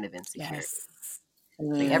their point of insecurity. Yes.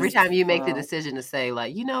 Like every time you make the decision to say,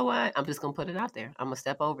 like, you know what, I'm just going to put it out there. I'm going to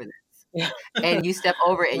step over this. And you step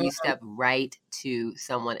over and you step right to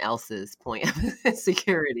someone else's point of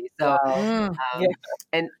insecurity. So,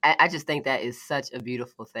 and I just think that is such a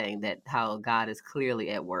beautiful thing, that how God is clearly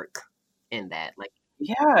at work in that. Like,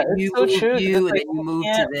 it's so true. You and then you move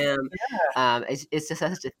to them. Yeah. It's just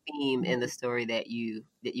such a theme in the story that you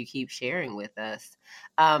keep sharing with us.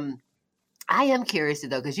 I am curious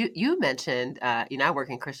though, because you mentioned, I work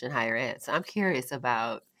in Christian higher ed, so I'm curious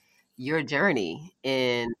about your journey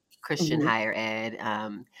in Christian higher ed,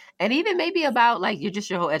 and even maybe about like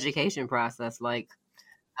your whole education process, like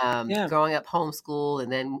growing up homeschool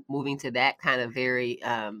and then moving to that kind of very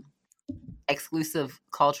exclusive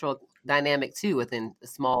cultural dynamic too within a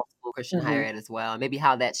small school Christian higher ed as well, and maybe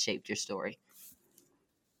how that shaped your story.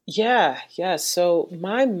 Yeah. So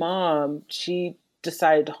my mom, she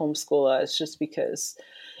decided to homeschool us just because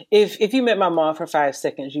if you met my mom for 5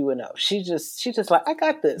 seconds, you would know. She's just like, I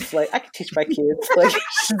got this. Like, I can teach my kids. Like,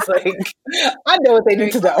 she's like, I know what they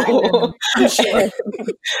need to know.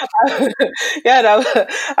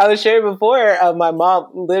 I was sharing before. My mom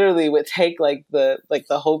literally would take like the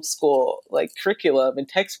homeschool like curriculum and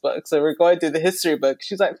textbooks, and we're going through the history book.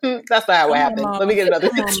 She's like, that's not how it happened. Let me get another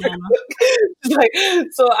history book. Like,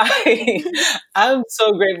 so I'm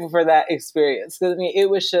so grateful for that experience, because I mean, it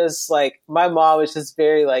was just like my mom was just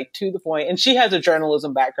very like to the point, and she has a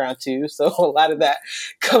journalism background too, so a lot of that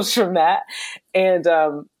comes from that. And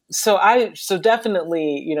so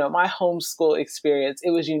definitely, my homeschool experience,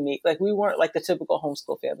 it was unique. Like, we weren't like the typical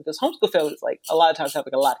homeschool family, because homeschool families like a lot of times have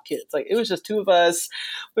like a lot of kids. Like, it was just 2 of us.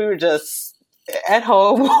 We were just at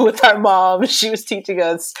home with our mom. She was teaching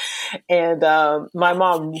us. And my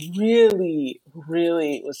mom really,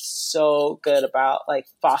 really was so good about like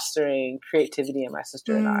fostering creativity in my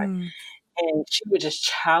sister and I. And she would just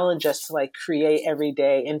challenge us to like create every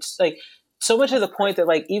day. And like, so much to the point that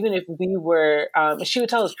like, even if we were, she would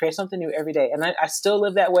tell us create something new every day. And I still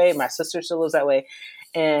live that way. My sister still lives that way.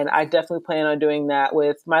 And I definitely plan on doing that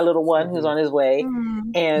with my little one who's on his way.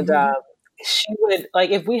 And she would like,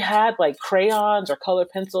 if we had like crayons or color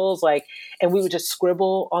pencils, like, and we would just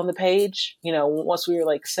scribble on the page, once we were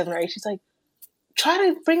like 7 or 8, she's like, try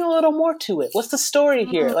to bring a little more to it. What's the story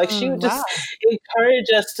here? Like, she would just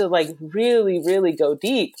encourage us to like really, really go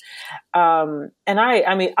deep. And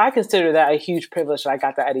I mean, I consider that a huge privilege that I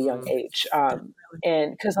got that at a young age.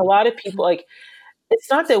 And because a lot of people, like, it's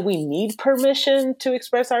not that we need permission to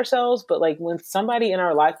express ourselves, but like when somebody in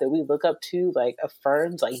our life that we look up to, like,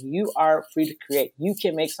 affirms, like, you are free to create, you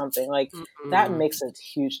can make something, like, that makes a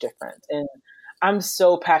huge difference. And I'm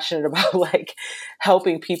so passionate about like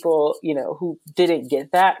helping people, who didn't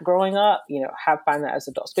get that growing up, find that as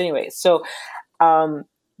adults. But anyway, so by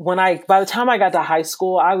the time I got to high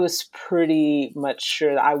school, I was pretty much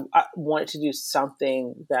sure that I wanted to do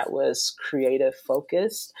something that was creative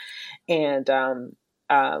focused. And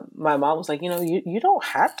my mom was like, you don't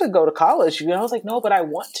have to go to college. I was like, no, but I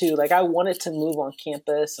want to. Like, I wanted to move on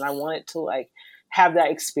campus, and I wanted to like have that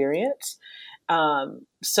experience.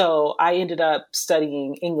 So I ended up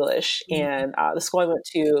studying English, and the school I went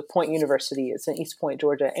to, Point University. It's in East Point,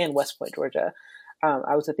 Georgia, and West Point, Georgia.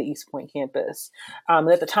 I was at the East Point campus.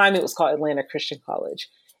 At the time, it was called Atlanta Christian College.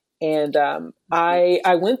 And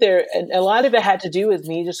I went there, and a lot of it had to do with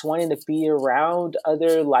me just wanting to be around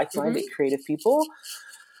other like-minded creative people.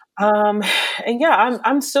 And yeah,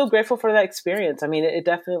 I'm so grateful for that experience. I mean, it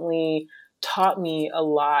definitely taught me a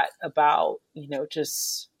lot about,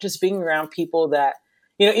 just being around people that,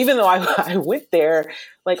 even though I went there,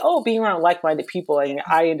 like, being around like-minded people, and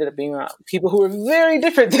I ended up being around people who were very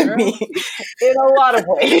different than me in a lot of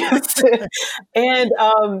ways. And,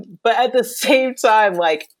 but at the same time,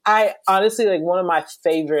 like, I honestly, like, one of my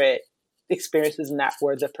favorite experiences in that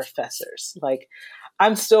were the professors. Like,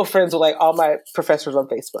 I'm still friends with like all my professors on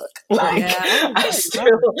Facebook. Like I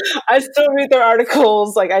still read their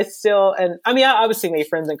articles. Like I obviously made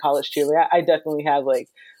friends in college too. Like, I definitely have like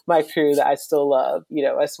my crew that I still love,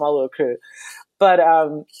 a small little crew. But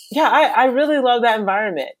I really love that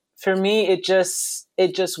environment. For me, it just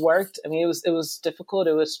worked. I mean, it was difficult.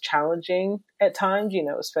 It was challenging at times,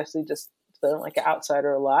 especially just feeling like an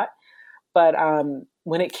outsider a lot. But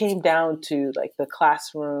when it came down to like the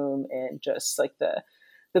classroom and just like the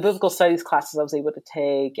biblical studies classes I was able to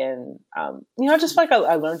take, and I just feel like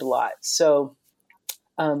I learned a lot. So,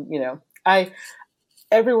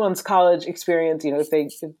 everyone's college experience, if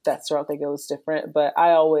that's the route they go, is different. But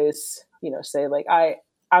I always, say like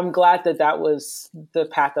I'm glad that was the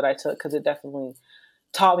path that I took, because it definitely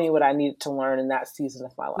taught me what I needed to learn in that season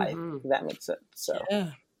of my life. If that makes sense. So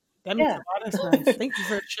yeah. That makes a lot of sense. Thank you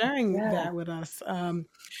for sharing that with us. I'm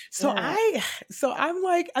sad because I'm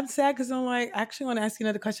like, I actually want to ask you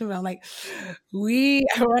another question, but I'm like, I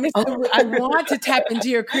want to tap into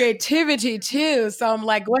your creativity too. So I'm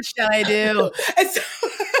like, what should I do? And so,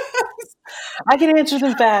 I can answer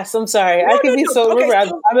them fast. I'm sorry. I can be so. Remember,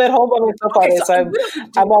 I'm at home by myself all day, so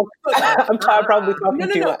I'm probably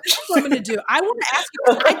talking too much. That's what I'm going to do. I want to ask you,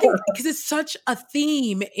 I think, because it's such a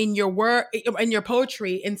theme in your work, in your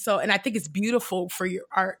poetry, and I think it's beautiful for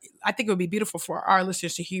I think it would be beautiful for our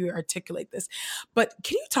listeners to hear you articulate this. But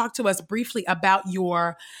can you talk to us briefly about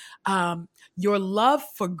your love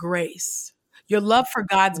for grace? Your love for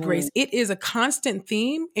God's grace. It is a constant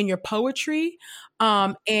theme in your poetry,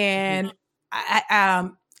 and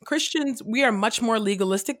Christians, we are much more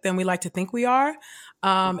legalistic than we like to think we are.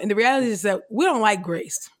 And the reality is that we don't like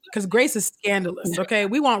grace, because grace is scandalous. Okay.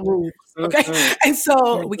 We want rules. Okay. And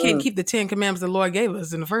so we can't keep the 10 commandments the Lord gave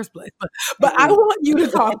us in the first place. But I want you to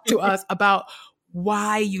talk to us about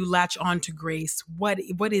why you latch on to grace. What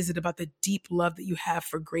is it about the deep love that you have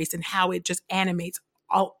for grace, and how it just animates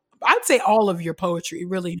I'd say all of your poetry,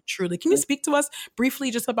 really, truly. Can you speak to us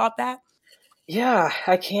briefly just about that? Yeah,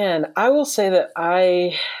 I can. I will say that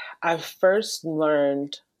I first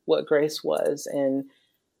learned what grace was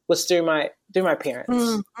through my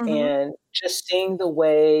parents, and just seeing the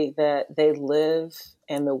way that they live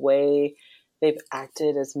and the way they've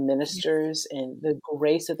acted as ministers and the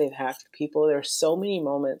grace that they've had for people. There are so many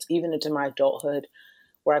moments, even into my adulthood,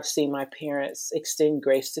 where I've seen my parents extend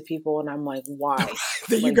grace to people, and I'm like, why?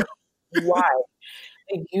 There you go. Why?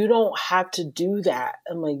 You don't have to do that.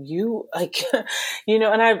 I'm like,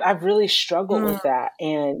 and I've really struggled with that.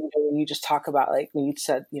 And when you just talk about, like, when you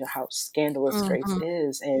said, how scandalous grace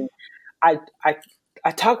is, and I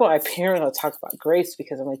talk about my parents, I talk about grace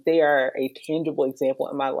because I'm like, they are a tangible example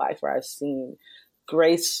in my life where I've seen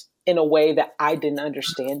grace in a way that I didn't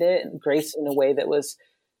understand it, and grace in a way that was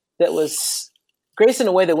grace in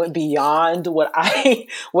a way that went beyond what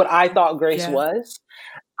I thought grace was.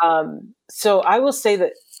 So I will say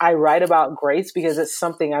that I write about grace because it's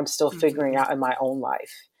something I'm still figuring out in my own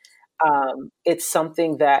life. It's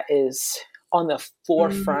something that is on the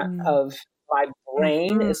forefront of my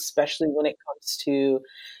brain, especially when it comes to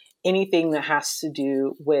anything that has to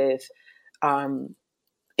do with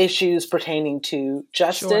issues pertaining to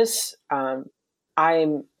justice. Sure.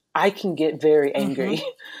 I can get very angry.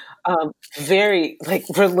 Very like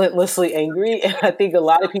relentlessly angry. And I think a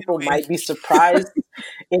lot of people might be surprised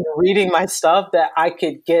in reading my stuff that I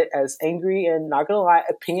could get as angry and, not gonna lie,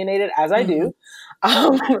 opinionated as I do.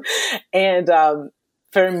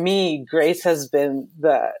 For me, grace has been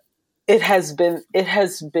it has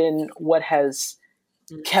been what has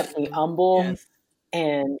kept me humble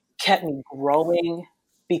and kept me growing,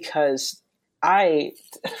 because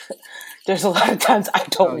there's a lot of times I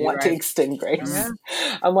don't want to extend grace.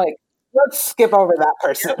 Yeah. I'm like, let's skip over that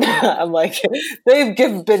person. I'm like, they've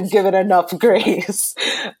been given enough grace.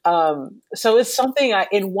 So it's something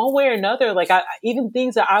in one way or another, like even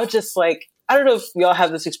things that I was just like, I don't know if y'all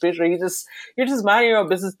have this experience where you're just minding your own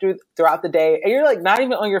business throughout the day, and you're like not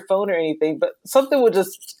even on your phone or anything, but something will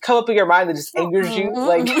just come up in your mind that just angers you,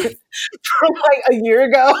 like from like a year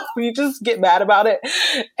ago. You just get mad about it,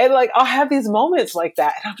 and like I'll have these moments like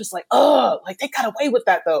that, and I'm just like, oh, like they got away with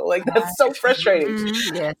that though. Like that's so frustrating.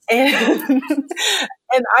 Yes. And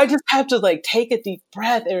I just have to like take a deep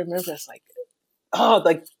breath and remember, it's like, oh,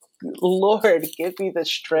 like, Lord, give me the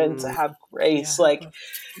strength to have grace. Like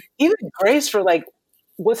even grace for like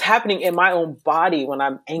what's happening in my own body when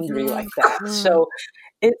I'm angry like that. So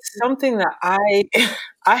it's something that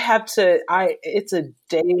it's a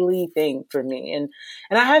daily thing for me. And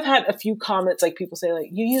I have had a few comments, like people say like,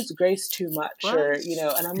 you use grace too much, or,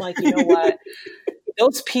 and I'm like, you know what,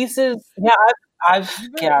 those pieces. Yeah.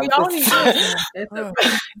 We all need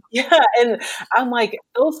yeah, and I'm like,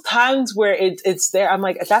 those times where it's there, I'm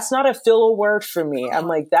like, that's not a filler word for me. I'm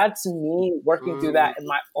like, that's me working through that in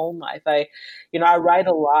my own life. I write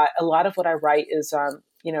a lot. A lot of what I write is,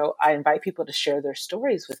 I invite people to share their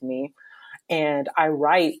stories with me. And I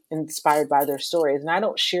write inspired by their stories, and I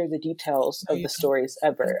don't share the details of the stories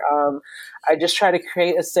ever. I just try to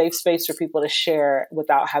create a safe space for people to share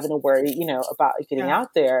without having to worry, about getting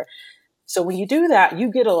out there. So when you do that,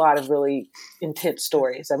 you get a lot of really intense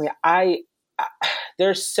stories. I mean,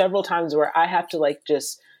 there's several times where I have to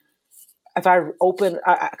if I open,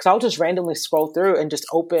 because I'll just randomly scroll through and just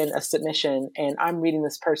open a submission, and I'm reading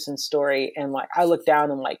this person's story, and I look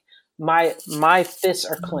down and my fists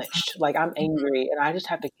are clenched. I'm angry, and I just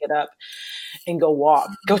have to get up and go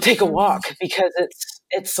take a walk, because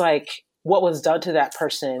it's like what was done to that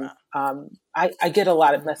person. I get a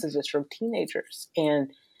lot of messages from teenagers, and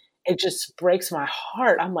it just breaks my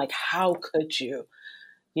heart. I'm like, how could you,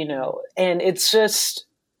 and it's just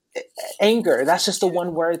anger. That's just the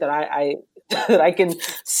one word that that I can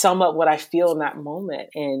sum up what I feel in that moment.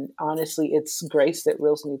 And honestly, it's grace that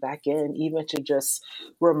reels me back in, even to just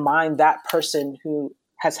remind that person who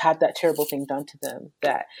has had that terrible thing done to them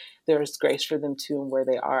that there is grace for them too and where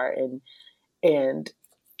they are. And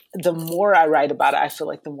the more I write about it, I feel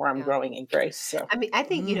like the more I'm growing in grace. So I mean, I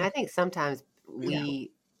think I think sometimes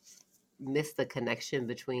we miss the connection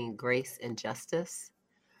between grace and justice.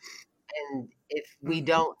 And if we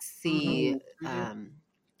don't see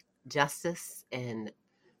justice and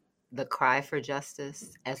the cry for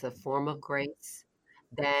justice as a form of grace,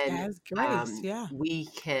 then we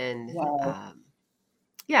can,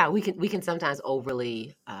 we can sometimes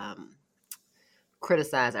overly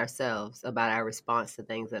criticize ourselves about our response to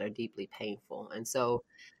things that are deeply painful. And so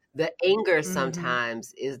the anger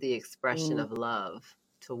sometimes is the expression of love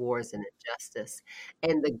towards an injustice,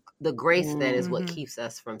 and the grace then is what keeps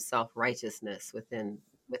us from self-righteousness within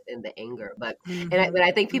the anger. But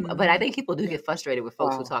I think people do get frustrated with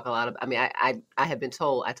folks who talk a lot of. I mean, I have been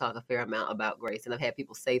told I talk a fair amount about grace, and I've had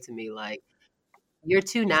people say to me like, "You're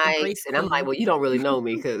too nice," and I'm like, "Well, you don't really know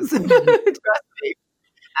me, because trust me,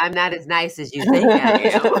 I'm not as nice as you think I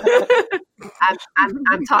am."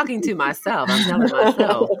 I'm talking to myself. I'm telling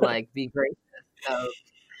myself be gracious. So,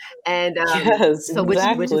 and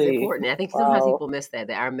which is important. I think sometimes people miss that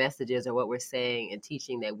our messages are what we're saying and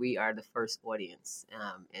teaching, that we are the first audience.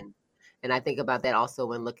 And I think about that also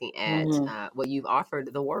when looking at what you've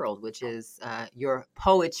offered the world, which is your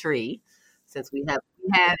poetry. Since we have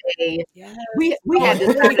decided today. Today we have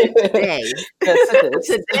decided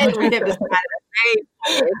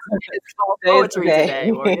it's called poetry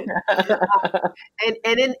today. And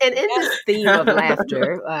in this theme of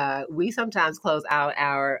laughter, we sometimes close out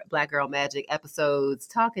our Black Girl Magic episodes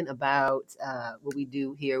talking about what we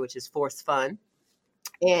do here, which is Force Fun.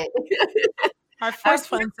 And our first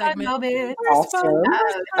fun segment. Awesome.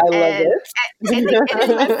 I love it. And it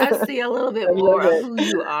lets us see a little bit more of who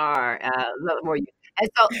you are, a little more. And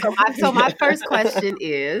so my first question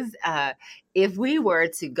is, if we were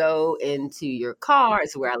to go into your car,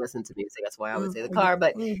 it's where I listen to music. That's why I always say the car.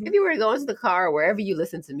 But if you were to go into the car or wherever you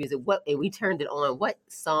listen to music, and we turned it on, what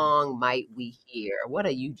song might we hear? What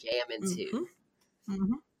are you jamming to?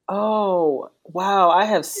 Oh, wow. I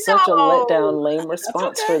have such a letdown, lame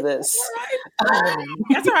response for this.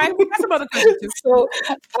 That's all right. That's about the question too. So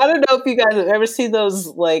I don't know if you guys have ever seen those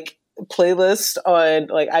playlists on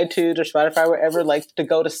iTunes or Spotify, wherever, to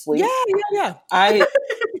go to sleep. Yeah.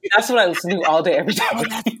 That's what I listen to all day, every day.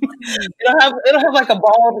 It'll have a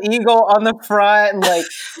bald eagle on the front, and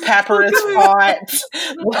papyrus font,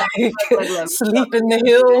 sleep in the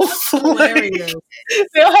hills.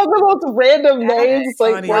 They'll have the most random names.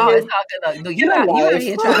 You're out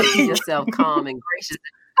here trying to keep yourself calm and gracious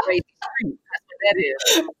and crazy street. That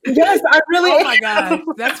is. Yes, I really. Oh my God,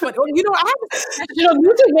 that's what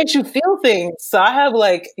music makes you feel things. So I have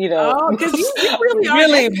because you really are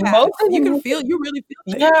really most of you really feel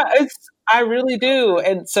things. Yeah, I really do,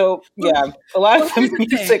 and so a lot of the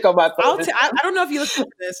music on my phone. I don't know if you listen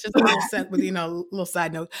to this. Just a little set with little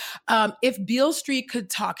side note. If Beale Street could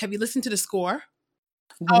talk, have you listened to the score?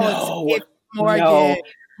 No, it's Morgan.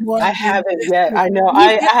 I haven't yet. I know.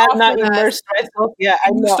 I have not immersed myself yet. I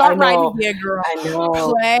know. Start writing here, girl. I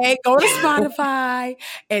know. Go to Spotify.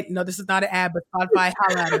 And no, this is not an ad, but Spotify,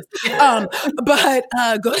 holla at us. But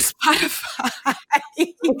go to Spotify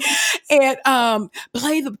and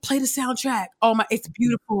play the soundtrack. Oh my, it's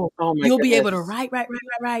beautiful. Oh my You'll goodness. be able to write.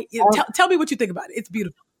 Tell me what you think about it. It's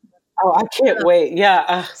beautiful. Oh, I can't wait.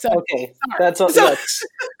 Yeah. Okay. That's moved up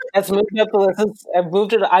the list. I've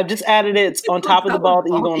moved it. I've just added it. It's on top of the bald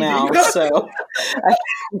eagle now. So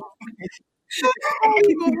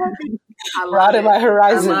out of my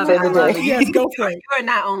horizon for the day. Yes, go for it. You are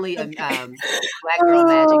not only a Black girl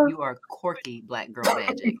magic, you are quirky Black girl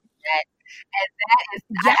magic.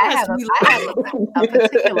 I have a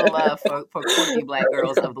particular love for quirky Black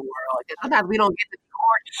girls of the world. Sometimes we don't get to be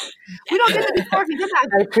quirky. We don't get to be quirky. I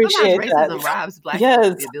appreciate racism that. robs Black people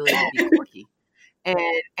of the ability to be quirky.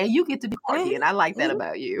 And you get to be quirky, and I like that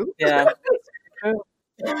about you. Yeah.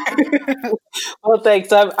 Well,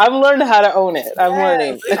 thanks. I'm learning how to own it. I'm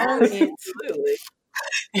learning. Own it. Absolutely.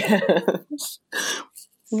 Yes.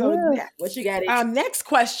 So what you got? Next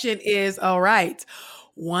question is, all right,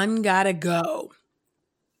 one gotta go.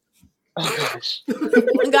 Oh gosh.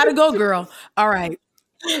 One gotta go, girl. All right.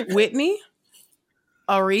 Whitney,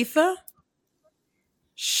 Aretha,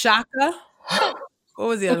 Shaka. What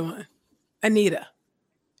was the other one? Anita.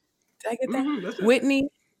 Did I get that? Mm-hmm.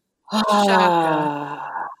 Whitney, Shaka,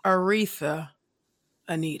 Aretha,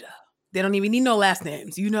 Anita. They don't even need no last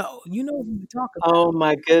names. You know who we talk about. Oh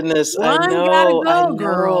my goodness. One I know. Gotta go,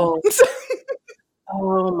 girl.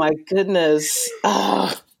 Oh my goodness.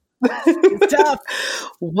 It's tough.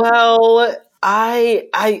 Well,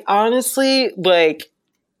 I honestly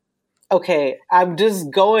okay, I'm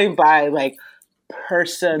just going by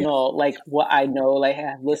personal, what I know,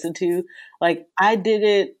 have listened to. I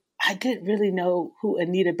didn't really know who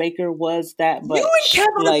Anita Baker was that much. You and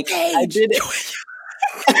Kevin I did it.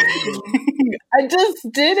 I just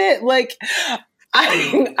did it.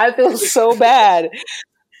 I feel so bad.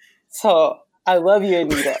 So I love you,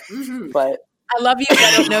 Anita, but I love you.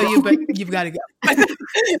 I don't know you, but you've got to go.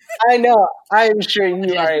 I know. I'm sure you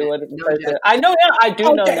already would have. I know now. I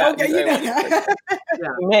do know now. Okay, you know.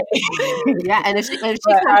 Yeah, and if she comes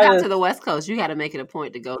out to the West Coast, you got to make it a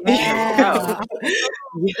point to go. Yes.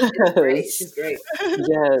 She's great.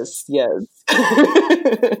 Yes.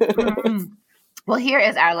 Well, here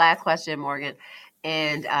is our last question, Morgan.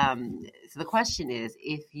 And so the question is,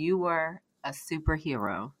 if you were a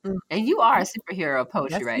superhero, and you are a superhero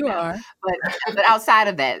poetry right now, but outside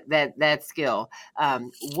of that skill,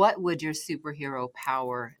 what would your superhero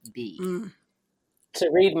power be? To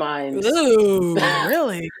read minds. Ooh,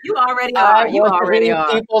 really? You already are. You already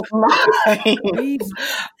are. People's minds.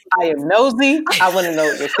 I am nosy. I want to know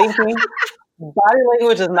what you're thinking. Body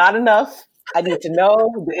language is not enough. I need to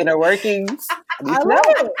know the inner workings.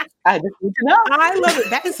 I just need to know. I love it.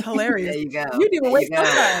 That is hilarious. There you go. You didn't even waste time.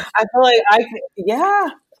 I feel like I could,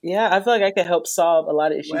 I feel like I could help solve a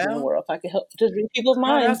lot of issues in the world if I could help just read people's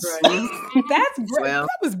minds. That's right. That's great. That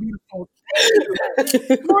was beautiful.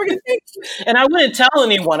 Morgan, thank you. And I wouldn't tell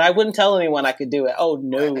anyone. I could do it. Oh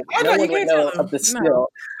no, no one would know of the skill.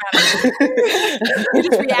 You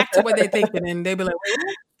just react to what they're thinking, and they be like, "Wait."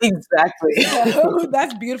 Exactly. So,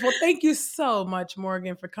 that's beautiful. Thank you so much,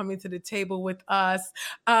 Morgan, for coming to the table with us.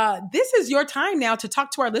 This is your time now to talk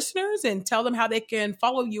to our listeners and tell them how they can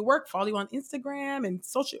follow your work, follow you on Instagram and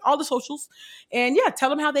all the socials. And tell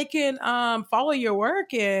them how they can follow your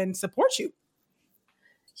work and support you.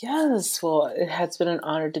 Yes. Well, it has been an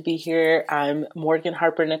honor to be here. I'm Morgan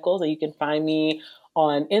Harper Nichols, and you can find me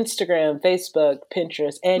on Instagram, Facebook,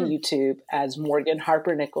 Pinterest, and YouTube as Morgan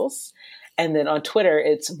Harper Nichols. And then on Twitter,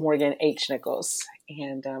 it's Morgan H. Nichols.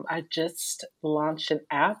 And I just launched an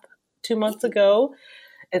app 2 months ago.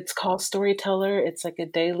 It's called Storyteller. It's like a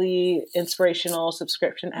daily inspirational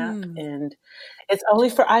subscription app. And it's only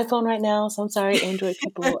for iPhone right now. So I'm sorry, Android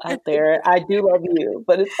people out there. I do love you,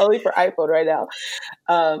 but it's only for iPhone right now.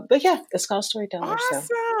 But it's called Storyteller. Awesome.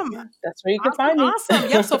 So that's where you can find me. Awesome.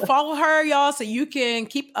 Yeah, so follow her, y'all, so you can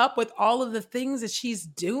keep up with all of the things that she's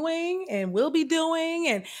doing and will be doing.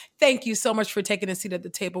 And thank you so much for taking a seat at the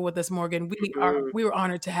table with us, Morgan. We were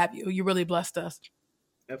honored to have you. You really blessed us.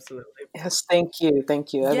 Absolutely. Yes, thank you.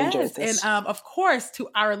 I've enjoyed this. And of course, to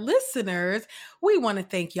our listeners, we want to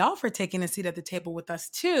thank y'all for taking a seat at the table with us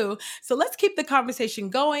too. So let's keep the conversation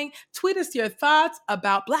going. Tweet us your thoughts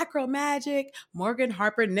about Black Girl Magic, Morgan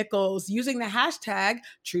Harper Nichols, using the hashtag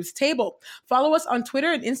TruthsTable. Follow us on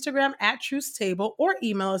Twitter and Instagram at TruthsTable, or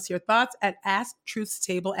email us your thoughts at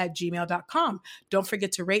asktruthstable@gmail.com. Don't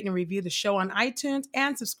forget to rate and review the show on iTunes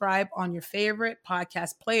and subscribe on your favorite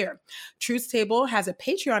podcast player. TruthsTable has a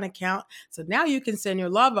Patreon account, so now you can send your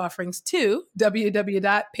love offerings to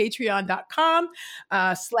www.patreon.com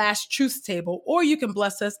patreon.com/truthstable, or you can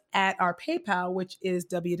bless us at our PayPal, which is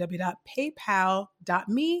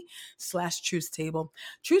www.paypal.me/truthstable.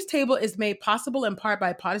 Truthstable is made possible in part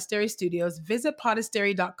by Podastery Studios. Visit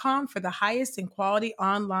podastery.com for the highest in quality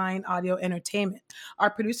online audio entertainment. Our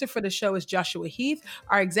producer for the show is Joshua Heath.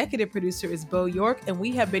 Our executive producer is Bo York, and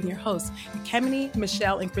we have been your hosts, Kemini,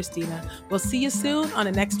 Michelle, and Christina. We'll see you soon on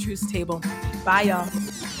the next Truth Table. Bye, y'all.